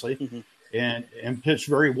 obviously, and pitched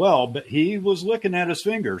very well. But he was looking at his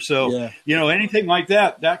finger. So, anything like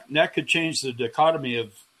that could change the dichotomy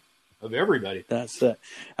of everybody. That's it.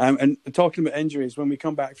 And talking about injuries, when we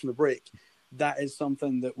come back from the break, that is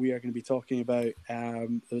something that we are going to be talking about.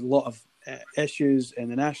 There's a lot of issues in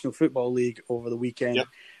the National Football League over the weekend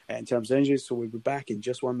in terms of injuries. So we'll be back in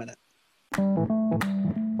just 1 minute.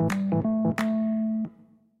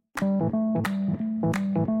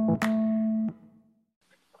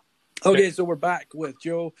 Okay, so we're back with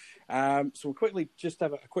Joe. So we'll quickly just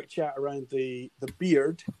have a quick chat around the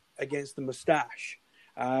beard against the moustache.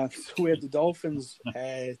 So we had the Dolphins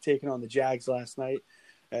taking on the Jags last night.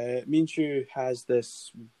 Minshew has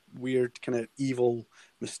this weird kind of evil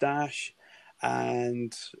moustache,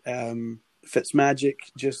 and Fitzmagic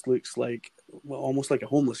just looks like almost like a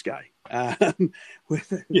homeless guy with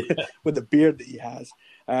the beard that he has.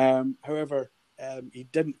 However, he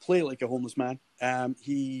didn't play like a homeless man.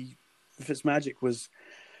 Fitzmagic was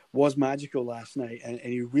magical last night, and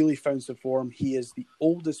he really found some form. He is the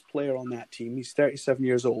oldest player on that team. He's 37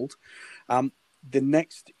 years old. The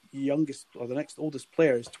next oldest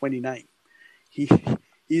player is 29.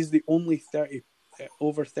 He's the only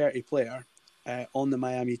over 30 player on the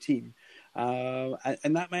Miami team.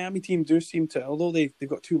 And that Miami team do seem to, although they've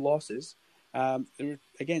got 2 losses, they were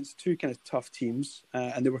against 2 kind of tough teams,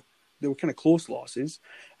 and they were kind of close losses,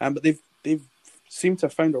 but they've seemed to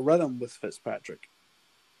have found a rhythm with Fitzpatrick.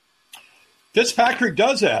 Fitzpatrick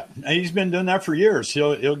does that. He's been doing that for years.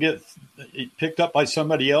 He'll get picked up by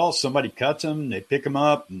somebody else. Somebody cuts him. They pick him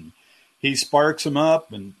up, and he sparks him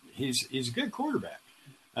up. And he's a good quarterback.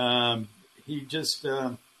 He just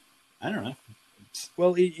I don't know.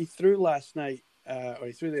 Well, he threw last night, or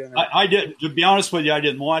he threw the other night. I did. To be honest with you, I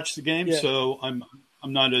didn't watch the game, Yeah. so I'm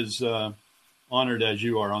not as honored as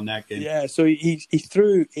you are on that game. Yeah, so he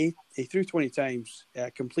threw 20 times,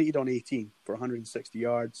 completed on 18 for 160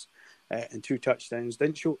 yards and 2 touchdowns.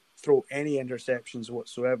 Didn't throw any interceptions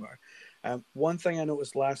whatsoever. One thing I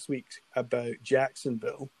noticed last week about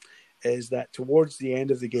Jacksonville is that towards the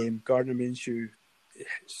end of the game, Gardner Minshew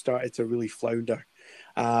started to really flounder.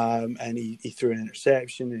 And he threw an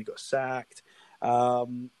interception and he got sacked.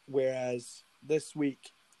 Whereas this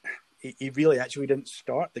week, he really actually didn't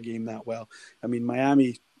start the game that well. I mean,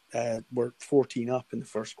 Miami were 14 up in the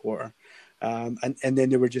first quarter. And then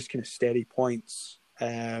they were just kind of steady points.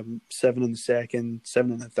 7 in the second,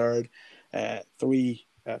 7 in the third, 3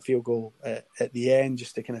 field goal at the end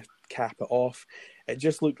just to kind of cap it off. It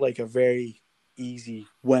just looked like a very easy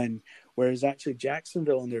win. Whereas actually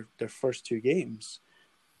Jacksonville in their first 2 games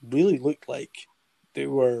really looked like they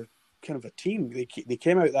were kind of a team. They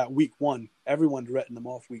came out that week 1. Everyone's written them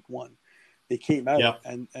off week 1. They came out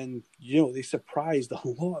and they surprised a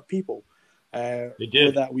lot of people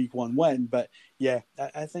with that week 1 win. But yeah,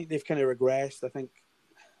 I think they've kind of regressed. I think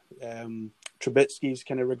Trubisky's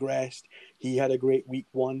kind of regressed. He had a great week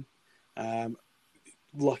 1.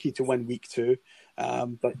 Lucky to win week 2.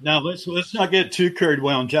 But now let's not get too carried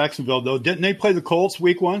away on Jacksonville though. Didn't they play the Colts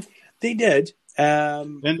week 1? They did.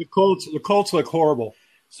 And the Colts look horrible.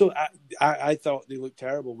 So I thought they looked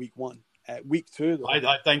terrible week 1. Week 2, though,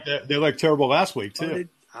 I think that they looked terrible last week too.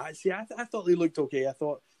 I thought they looked okay. I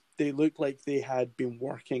thought they looked like they had been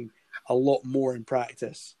working a lot more in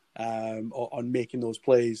practice on making those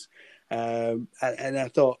plays. And I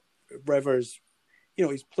thought Rivers,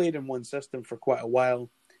 he's played in one system for quite a while.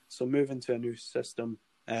 So moving to a new system,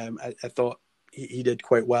 I thought he did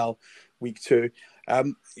quite well week 2. I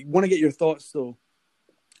want to get your thoughts, though,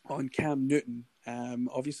 on Cam Newton.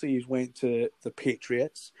 Obviously, he went to the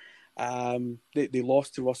Patriots. They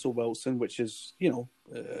lost to Russell Wilson, which is,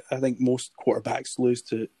 I think most quarterbacks lose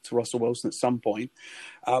to Russell Wilson at some point.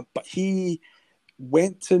 But he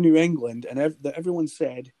went to New England, and everyone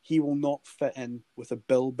said he will not fit in with a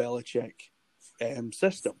Bill Belichick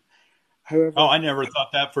system. However, I never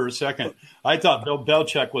thought that for a second. I thought Bill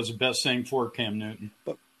Belichick was the best thing for Cam Newton.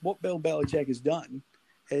 But what Bill Belichick has done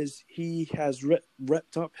is he has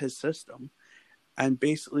ripped up his system and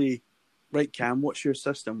basically, right, Cam, what's your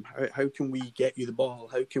system? How can we get you the ball?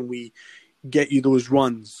 How can we get you those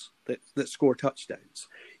runs that score touchdowns?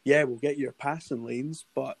 Yeah, we'll get your passing lanes,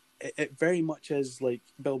 but it very much is like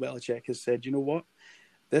Bill Belichick has said, you know what?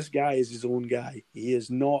 This guy is his own guy. He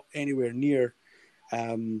is not anywhere near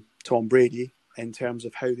Tom Brady in terms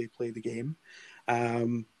of how they play the game.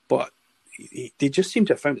 But they just seem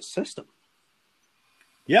to have found a system.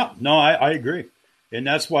 Yeah, no, I agree. And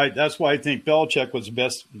that's why I think Belichick was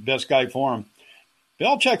the best guy for him.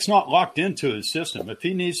 Belichick's not locked into his system. If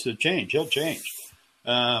he needs to change, he'll change.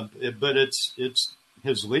 But it's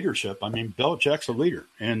his leadership. I mean, Belichick's a leader,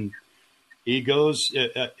 and he goes.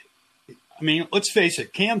 Let's face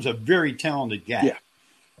it. Cam's a very talented guy.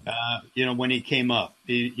 Yeah. When he came up,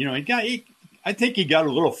 I think he got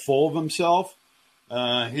a little full of himself.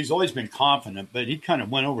 He's always been confident, but he kind of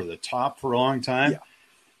went over the top for a long time. Yeah.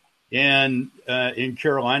 And in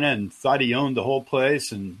Carolina, and thought he owned the whole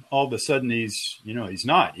place, and all of a sudden he's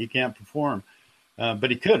not. He can't perform, but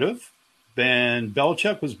he could have. And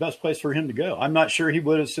Belichick was the best place for him to go. I'm not sure he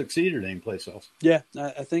would have succeeded anyplace else. Yeah,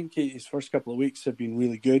 I think his first couple of weeks have been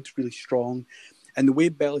really good, really strong, and the way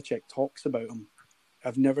Belichick talks about him,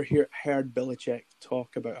 I've never heard Belichick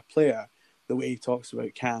talk about a player the way he talks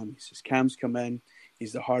about Cam. He says Cam's come in,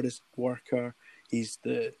 he's the hardest worker, he's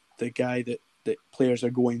the guy that players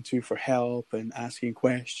are going to for help and asking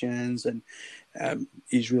questions, and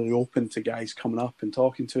he's really open to guys coming up and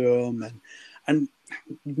talking to him, and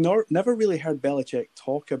never really heard Belichick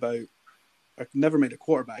talk about, or never made a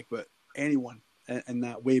quarterback, but anyone in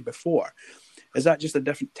that way before. Is that just a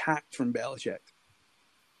different tact from Belichick?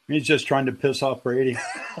 He's just trying to piss off Brady.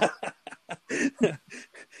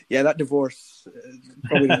 Yeah, that divorce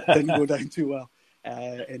probably didn't go down too well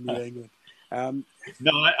in New England.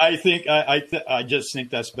 No, I just think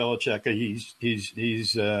that's Belichick.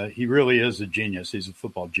 He really is a genius. He's a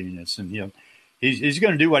football genius, and he's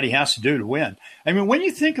going to do what he has to do to win. I mean, when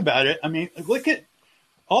you think about it, look at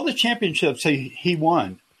all the championships he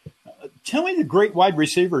won. Tell me the great wide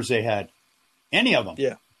receivers they had. Any of them?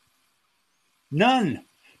 Yeah. None.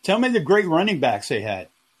 Tell me the great running backs they had.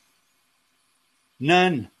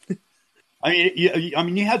 None.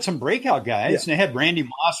 You had some breakout guys, and they had Randy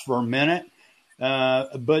Moss for a minute,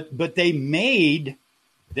 but they made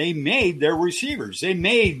their receivers. They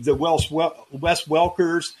made the Wes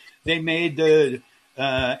Welkers. They made the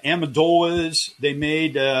Amendolas. They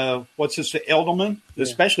made Edelman,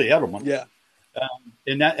 especially Edelman. Yeah.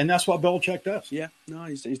 And that's what Belichick does. Yeah, no,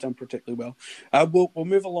 he's done particularly well. We'll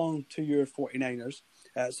move along to your 49ers.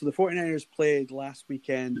 So the 49ers played last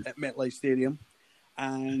weekend at MetLife Stadium,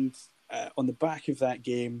 and on the back of that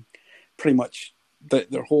game, pretty much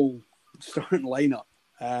their whole starting lineup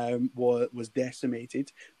was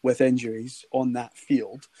decimated with injuries on that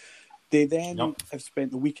field. They then have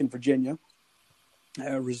spent the week in Virginia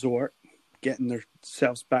resort, getting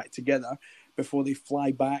themselves back together before they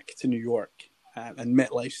fly back to New York and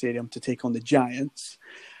MetLife Stadium to take on the Giants.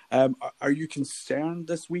 Are you concerned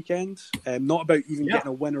this weekend? Not about even getting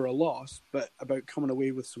a win or a loss, but about coming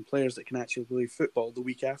away with some players that can actually play football the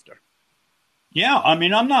week after? Yeah, I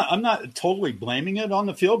mean, I'm not totally blaming it on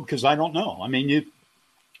the field because I don't know. I mean, you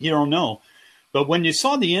don't know. But when you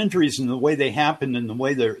saw the injuries and the way they happened and the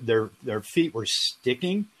way their feet were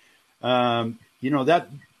sticking, that's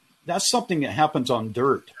something that happens on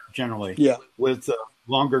dirt generally. Yeah. With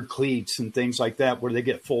longer cleats and things like that, where they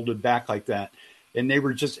get folded back like that. And they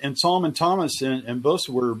were and Solomon Thomas and Bosa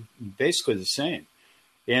were basically the same.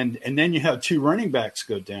 And then you have two running backs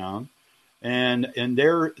go down, and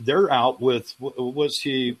they're out with what's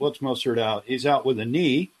Mostert out? He's out with a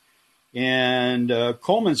knee, and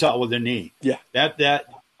Coleman's out with a knee. Yeah. That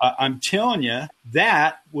I'm telling you,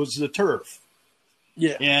 that was the turf.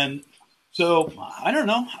 Yeah. And so I don't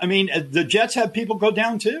know. I mean, the Jets have people go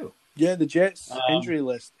down too. Yeah, the Jets injury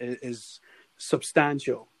list is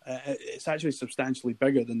substantial. It's actually substantially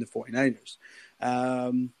bigger than the 49ers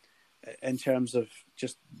in terms of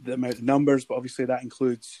just the amount of numbers, but obviously that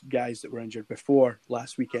includes guys that were injured before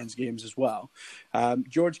last weekend's games as well.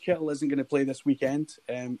 George Kittle isn't going to play this weekend.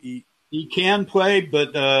 He can play, but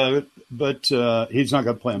he's not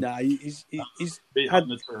going to play him. Nah, he's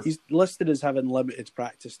listed as having limited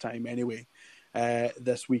practice time anyway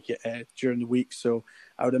this week during the week, so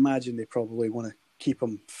I would imagine they probably want to keep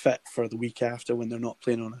him fit for the week after when they're not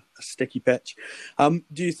playing on a sticky pitch.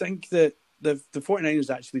 Do you think that the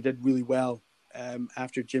 49ers actually did really well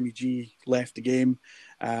after Jimmy G left the game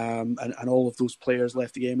and all of those players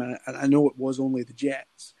left the game? And I know it was only the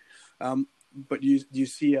Jets, but do you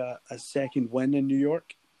see a second win in New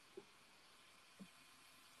York?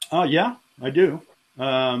 Yeah, I do.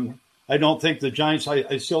 I don't think the Giants,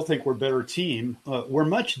 I still think we're a better team. We're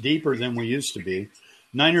much deeper than we used to be.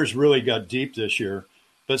 Niners really got deep this year,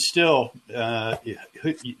 but still,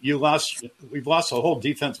 we've lost a whole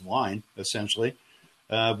defensive line, essentially.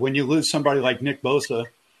 When you lose somebody like Nick Bosa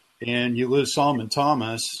and you lose Solomon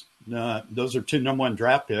Thomas, those are two number one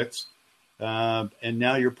draft picks. And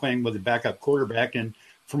now you're playing with a backup quarterback. And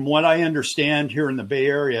from what I understand here in the Bay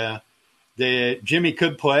Area, Jimmy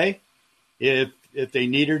could play if they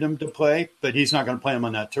needed him to play, but he's not going to play him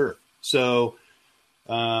on that turf. So,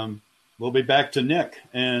 we'll be back to Nick,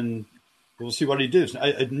 and we'll see what he does.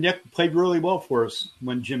 Nick played really well for us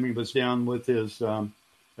when Jimmy was down with his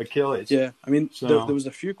Achilles. Yeah, I mean, there was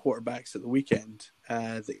a few quarterbacks at the weekend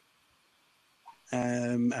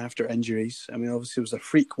after injuries. I mean, obviously it was a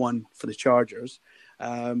freak one for the Chargers,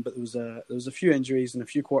 but there was a few injuries and a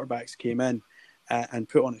few quarterbacks came in and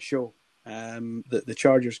put on a show. The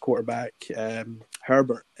Chargers quarterback,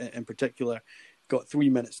 Herbert in particular, got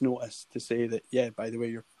 3 minutes notice to say that, yeah, by the way,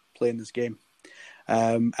 you're playing this game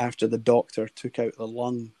after the doctor took out the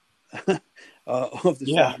lung of the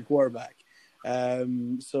starting quarterback.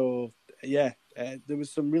 So there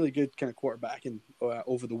was some really good kind of quarterbacking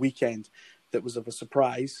over the weekend that was of a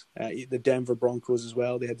surprise. The Denver Broncos as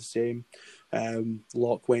well, they had the same.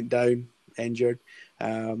 Locke went down injured.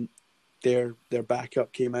 Their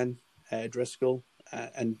backup came in, Driscoll,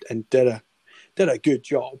 and did a good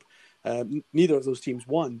job. Neither of those teams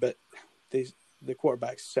won, but the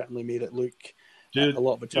quarterbacks certainly made it look a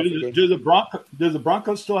lot of a tougher game. Do the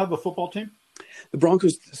Broncos still have a football team? The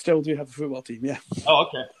Broncos still do have a football team, yeah. Oh,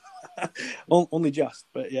 okay. Only just,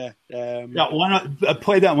 but yeah. Why not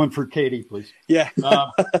play that one for Katie, please? Yeah.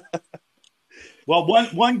 Well,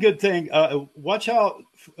 one good thing, watch out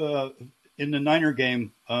in the Niner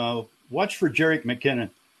game. Watch for Jerick McKinnon.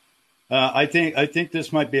 I think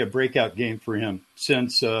this might be a breakout game for him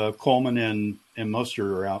since Coleman and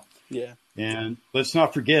Mostert are out. Yeah. And let's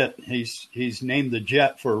not forget he's named the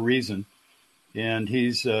Jet for a reason, and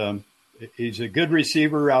he's a good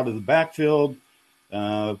receiver out of the backfield.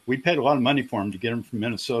 We paid a lot of money for him to get him from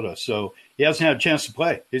Minnesota, so he hasn't had a chance to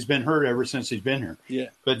play. He's been hurt ever since he's been here. Yeah,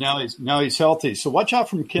 but now he's healthy. So watch out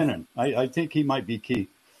for McKinnon. I think he might be key.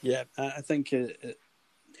 Yeah, I think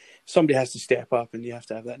somebody has to step up, and you have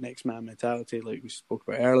to have that next man mentality, like we spoke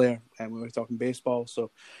about earlier, and we were talking baseball.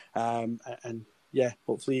 So, and yeah,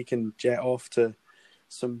 hopefully he can jet off to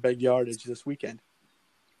some big yardage this weekend.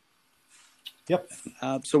 Yep.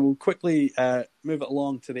 So we'll quickly move it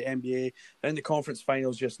along to the NBA. They're in the conference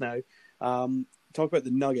finals just now. Talk about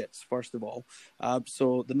the Nuggets, first of all.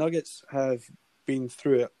 So the Nuggets have been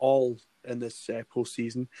through it all in this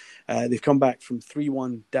postseason. They've come back from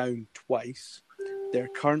 3-1 down twice. They're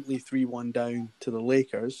currently 3-1 down to the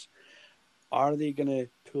Lakers. Are they going to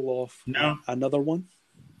pull off another one?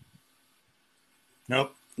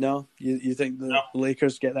 Nope. No? You think the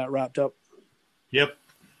Lakers get that wrapped up? Yep.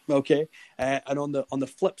 Okay, and on the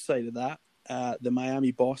flip side of that, the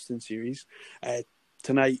Miami-Boston series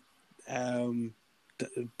tonight,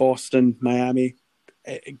 Boston-Miami,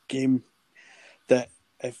 a game that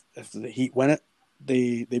if the Heat win it,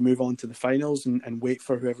 they move on to the finals and wait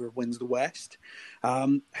for whoever wins the West.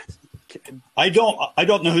 I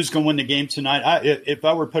don't know who's going to win the game tonight. If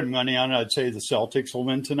I were putting money on it, I'd say the Celtics will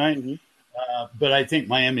win tonight. Mm-hmm. But I think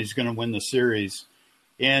Miami's going to win the series.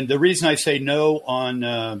 And the reason I say no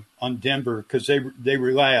on Denver, because they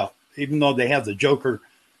rely, even though they have the Joker,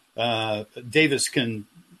 Davis can,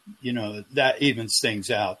 that evens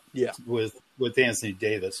things out with Anthony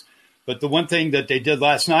Davis. But the one thing that they did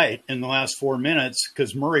last night in the last 4 minutes,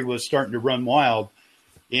 because Murray was starting to run wild,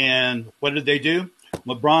 and what did they do?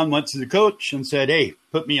 LeBron went to the coach and said, "Hey,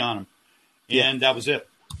 put me on him," and that was it.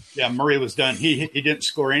 Yeah, Murray was done. He didn't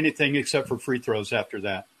score anything except for free throws after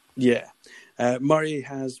that. Yeah. Murray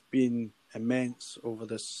has been immense over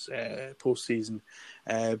this postseason,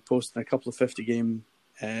 posting a couple of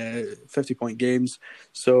 50-point games.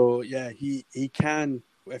 So yeah, he can.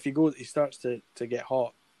 If he starts to get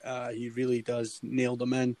hot, he really does nail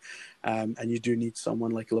them in. And you do need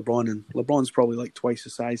someone like LeBron, and LeBron's probably like twice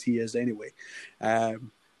the size he is anyway.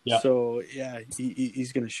 So yeah,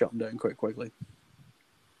 he's going to shut him down quite quickly.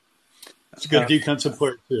 It's a good defensive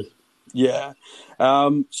player too. Yeah.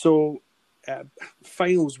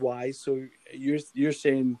 Finals wise, so you're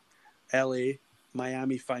saying LA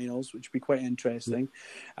Miami finals, which would be quite interesting.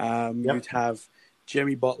 You'd have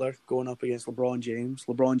Jimmy Butler going up against LeBron James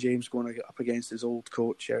going up against his old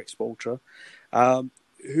coach Eric Spoelstra.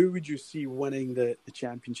 Who would you see winning the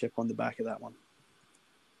championship on the back of that one?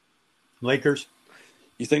 Lakers.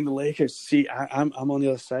 You think the Lakers? See, I'm on the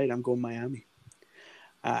other side. I'm going Miami.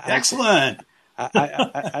 Excellent.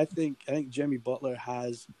 I think Jimmy Butler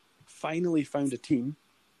has finally found a team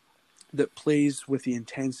that plays with the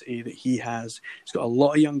intensity that he has. He's got a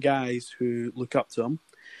lot of young guys who look up to him.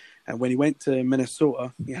 And when he went to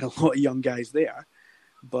Minnesota, he had a lot of young guys there.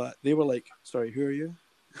 But they were like, sorry, who are you?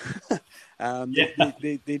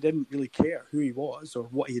 They didn't really care who he was or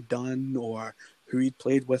what he had done or who he'd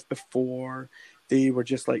played with before. They were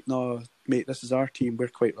just like, no, mate, this is our team. We're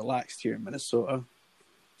quite relaxed here in Minnesota.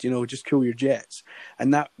 Just cool your jets.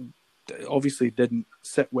 And that obviously didn't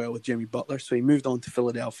sit well with Jimmy Butler, so he moved on to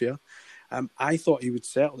Philadelphia. I thought he would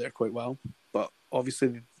settle there quite well, but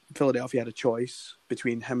obviously Philadelphia had a choice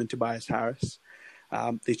between him and Tobias Harris.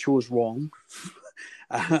 They chose wrong.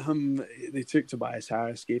 They took Tobias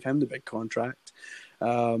Harris, gave him the big contract.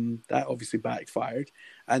 That obviously backfired.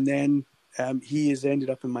 And then he has ended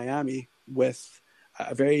up in Miami with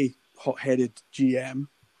a very hot-headed GM,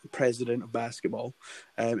 president of basketball,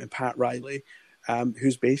 and Pat Riley,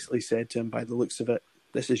 who's basically said to him, by the looks of it,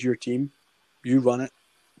 this is your team, you run it,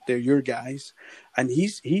 they're your guys. And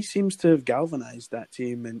he seems to have galvanized that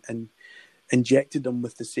team and injected them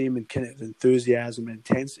with the same kind of enthusiasm and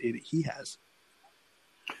intensity that he has.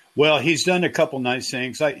 Well, he's done a couple nice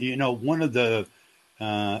things. One of the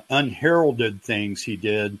unheralded things he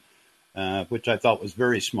did, which I thought was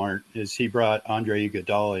very smart, is he brought Andre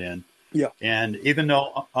Iguodala in. Yeah, and even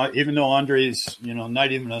though Andre's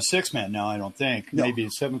not even a sixth man now, I don't think maybe a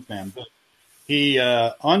seventh man, but he's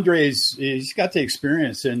got the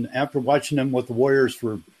experience, and after watching him with the Warriors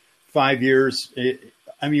for 5 years,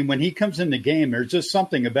 when he comes in the game, there's just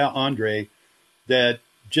something about Andre that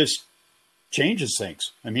just changes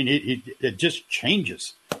things. It just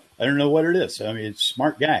changes. I don't know what it is. It's a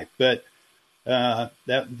smart guy, but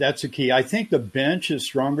that's a key. I think the bench is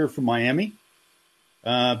stronger for Miami.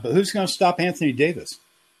 But who's going to stop Anthony Davis?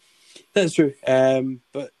 That's true.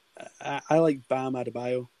 But I like Bam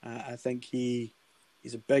Adebayo. I think he's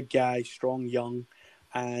a big guy, strong, young,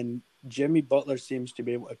 and Jimmy Butler seems to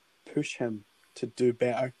be able to push him to do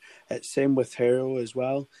better. Same with Hero as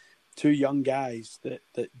well, two young guys that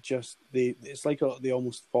just it's like they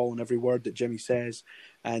almost fall on every word that Jimmy says,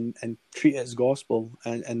 and treat it as gospel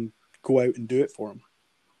and go out and do it for him.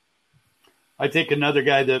 I think another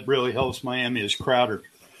guy that really helps Miami is Crowder.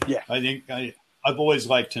 Yeah, I think I've always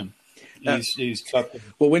liked him. He's tough.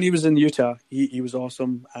 Well, when he was in Utah, he was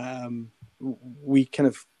awesome. We kind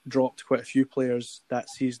of dropped quite a few players that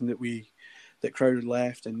season that Crowder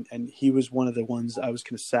left, and he was one of the ones that I was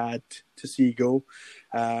kind of sad to see go.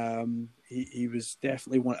 He was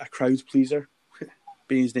definitely a crowd pleaser,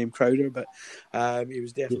 being his name Crowder, but he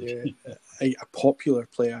was definitely a popular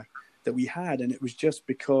player that we had, and it was just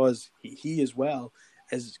because he as well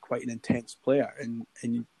is quite an intense player, and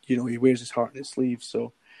you know, he wears his heart on his sleeve.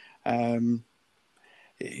 So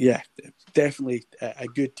yeah, definitely a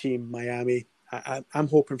good team, Miami. I'm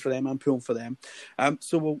hoping for them. I'm pulling for them.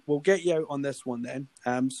 So we'll get you out on this one then.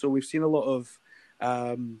 So we've seen a lot of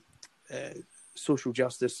social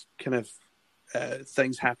justice kind of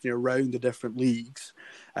things happening around the different leagues.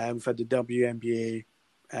 We've had the WNBA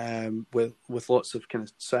with lots of kind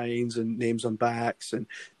of signs and names on backs, and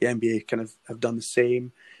the NBA kind of have done the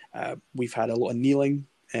same. We've had a lot of kneeling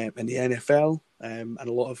in the NFL, and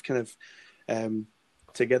a lot of kind of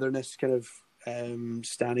togetherness, kind of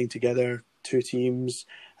standing together, two teams.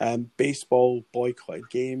 Baseball boycotted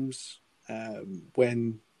games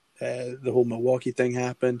when the whole Milwaukee thing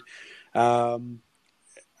happened. Have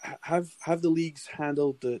the leagues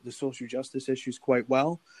handled the social justice issues quite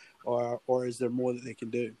well, or is there more that they can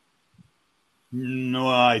do? No,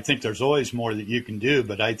 I think there's always more that you can do,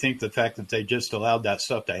 but I think the fact that they just allowed that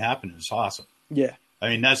stuff to happen is awesome. Yeah, I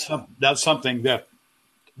mean that's something that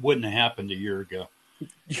wouldn't have happened a year ago.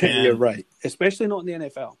 Yeah, you're right, especially not in the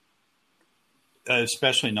NFL.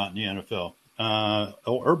 Especially not in the NFL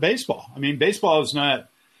or baseball. I mean, baseball is not.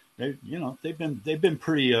 They've been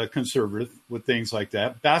pretty conservative with things like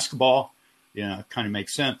that. Basketball, kind of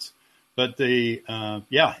makes sense. But the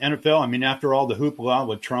NFL. I mean, after all the hoopla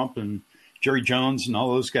with Trump and Jerry Jones and all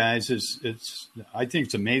those guys, I think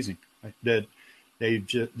it's amazing that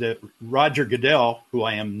that Roger Goodell, who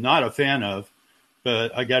I am not a fan of,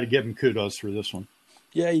 but I got to give him kudos for this one.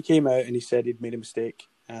 Yeah, he came out and he said he'd made a mistake,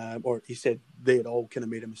 or he said they had all kind of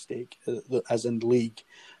made a mistake, as in the league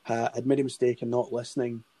had made a mistake in not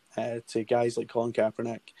listening to guys like Colin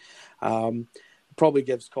Kaepernick. Probably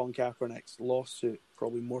gives Colin Kaepernick's lawsuit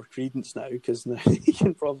probably more credence now, because now he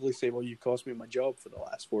can probably say, well, you cost me my job for the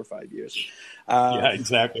last 4 or 5 years. Yeah,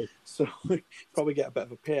 exactly. So probably get a bit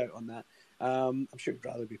of a payout on that. I'm sure he'd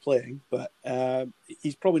rather be playing, but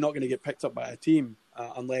he's probably not going to get picked up by a team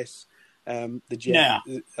unless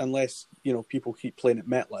unless people keep playing at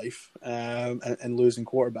MetLife and losing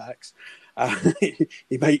quarterbacks.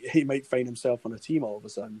 He might find himself on a team all of a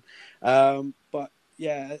sudden. But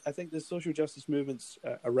yeah, I think the social justice movements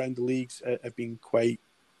around the leagues have been quite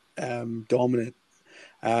dominant,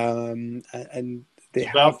 and they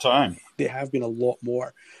have been a lot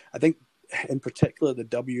more. I think in particular the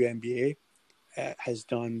WNBA has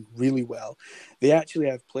done really well. They actually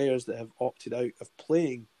have players that have opted out of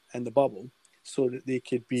playing in the bubble so that they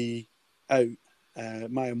could be out.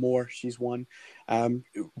 Maya Moore, she's one,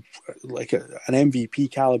 like an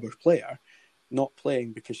MVP caliber player, not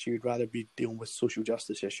playing because she would rather be dealing with social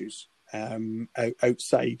justice issues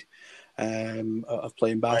outside of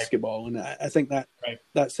playing basketball. Right. And I think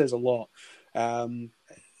that says a lot. And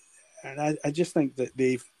I just think that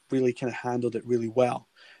they've really kind of handled it really well.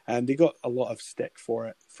 And they got a lot of stick for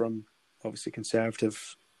it from obviously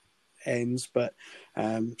conservative ends, but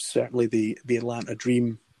certainly the Atlanta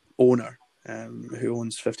Dream owner, who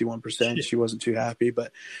owns 51%, she wasn't too happy.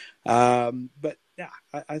 But yeah,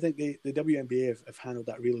 I think the WNBA have handled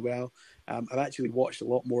that really well. I've actually watched a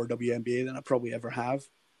lot more WNBA than I probably ever have.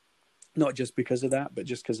 Not just because of that, but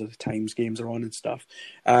just because of the times games are on and stuff.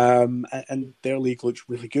 And their league looks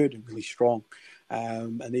really good and really strong.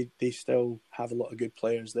 And they still have a lot of good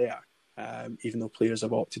players there, even though players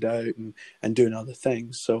have opted out and doing other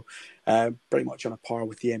things. So pretty much on a par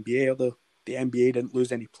with the NBA, although the NBA didn't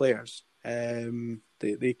lose any players.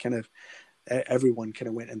 They kind of, everyone kind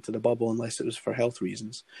of went into the bubble unless it was for health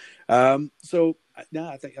reasons. So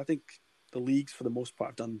I think the leagues for the most part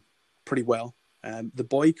have done pretty well. The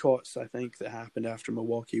boycotts, I think, that happened after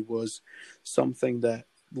Milwaukee was something that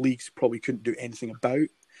leagues probably couldn't do anything about.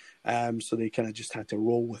 So they kind of just had to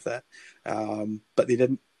roll with it. But they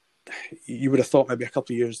didn't. You would have thought maybe a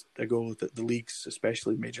couple of years ago that the leagues,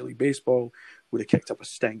 especially Major League Baseball, would have kicked up a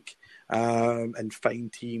stink and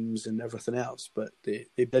fined teams and everything else. But they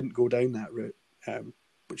didn't go down that route,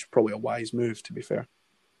 which is probably a wise move, to be fair.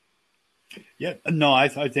 Yeah, no, I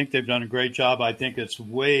think they've done a great job. I think it's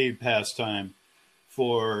way past time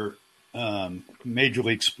for Major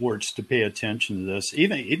League sports to pay attention to this,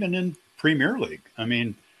 even in Premier League. I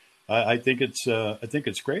mean, I think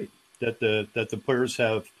it's great that the players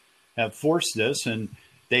have forced this, and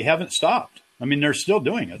they haven't stopped. I mean, they're still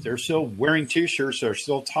doing it. They're still wearing T-shirts. They're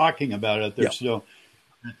still talking about it. They're still,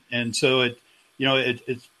 and so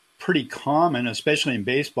it's pretty common, especially in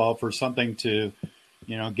baseball, for something to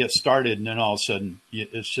get started and then all of a sudden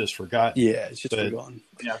it's just forgotten. Yeah, it's just forgotten.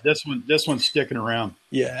 Yeah, this one's sticking around.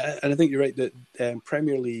 Yeah, and I think you're right that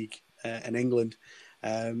Premier League in England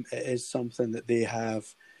is something that they have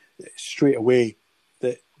straight away.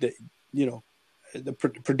 That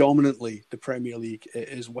predominantly the Premier League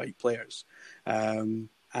is white players, and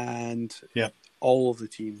all of the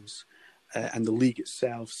teams and the league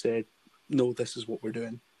itself said, no, this is what we're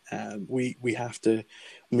doing. We have to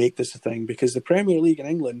make this a thing, because the Premier League in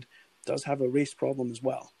England does have a race problem as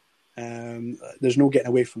well. There's no getting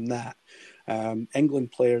away from that.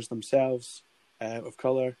 England players themselves of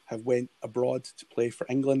colour have went abroad to play for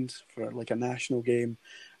England for like a national game,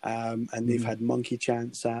 and they've had monkey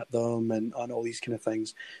chants at them and on all these kind of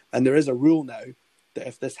things. And there is a rule now that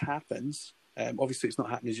if this happens, obviously it's not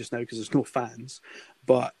happening just now because there's no fans,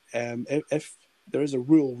 but if there is a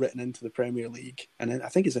rule written into the Premier League, and I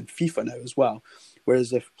think it's in FIFA now as well,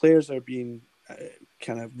 whereas if players are being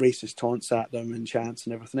kind of racist taunts at them and chants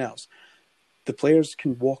and everything else, the players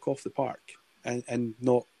can walk off the park and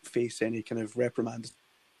not face any kind of reprimand.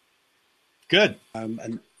 Good.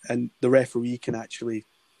 And the referee can actually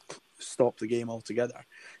stop the game altogether,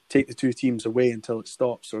 take the two teams away until it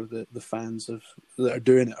stops, or the fans that are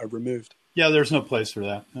doing it are removed. Yeah, there's no place for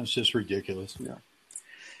that. That's just ridiculous. Yeah.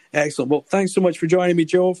 Excellent. Well, thanks so much for joining me,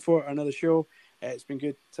 Joe, for another show. It's been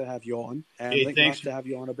good to have you on. Hey, I think we'll thanks. have to have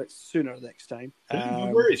you on a bit sooner next time.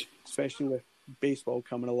 No worries. Especially with baseball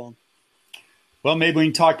coming along. Well, maybe we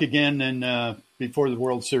can talk again before the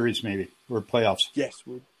World Series, maybe, or playoffs. Yes,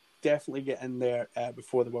 we'll definitely get in there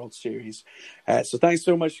before the World Series. So thanks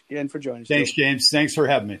so much again for joining us. Thanks, Joe. James. Thanks for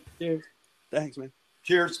having me. Cheers. Thanks, man.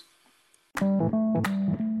 Cheers.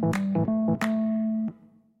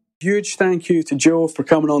 Huge thank you to Joe for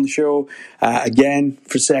coming on the show again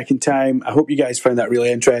for the second time. I hope you guys found that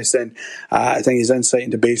really interesting. I think his insight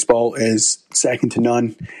into baseball is second to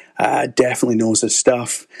none. Definitely knows his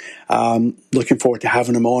stuff. Looking forward to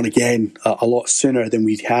having him on again a lot sooner than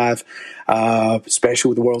we'd have, especially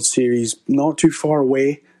with the World Series not too far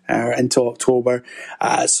away. Into October,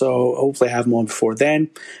 so hopefully have him on before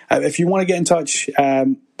then. If you want to get in touch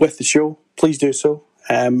with the show, please do so.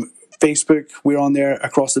 Facebook, we're on there,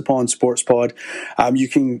 Across the Pond Sports Pod. You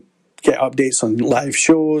can get updates on live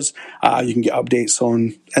shows. You can get updates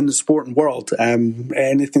on in the sporting world.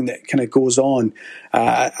 Anything that kind of goes on,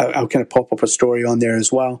 I'll kind of pop up a story on there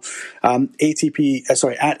as well. At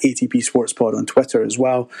ATP Sports Pod on Twitter as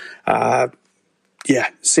well.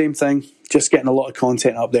 Same thing. Just getting a lot of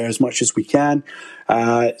content up there as much as we can.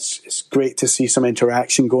 It's great to see some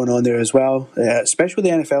interaction going on there as well, especially with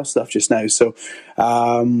the NFL stuff just now. So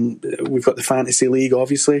we've got the Fantasy League,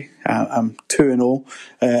 obviously. I'm 2-0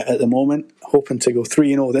 at the moment, hoping to go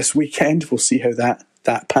 3-0 this weekend. We'll see how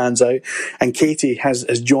that pans out. And Katie has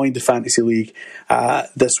joined the Fantasy League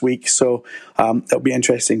this week, so it'll be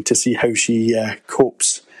interesting to see how she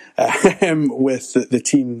copes with the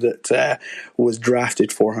team that was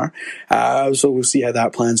drafted for her. So we'll see how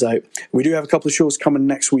that plans out. We do have a couple of shows coming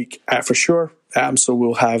next week for sure. So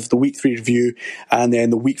we'll have the Week 3 review and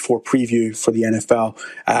then the Week 4 preview for the NFL.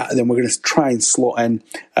 Then we're going to try and slot in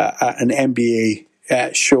an NBA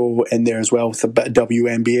show in there as well with a bit of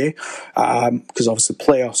WNBA, because obviously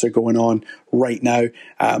playoffs are going on right now,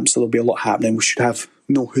 so there'll be a lot happening. We should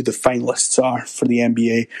know who the finalists are for the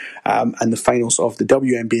NBA, and the finals of the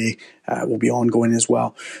WNBA will be ongoing as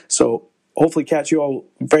well. So hopefully catch you all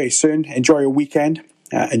very soon. Enjoy your weekend.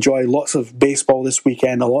 Enjoy lots of baseball this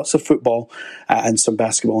weekend, lots of football, and some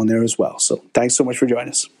basketball in there as well. So thanks so much for joining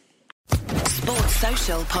us. Sports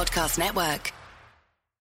Social Podcast Network.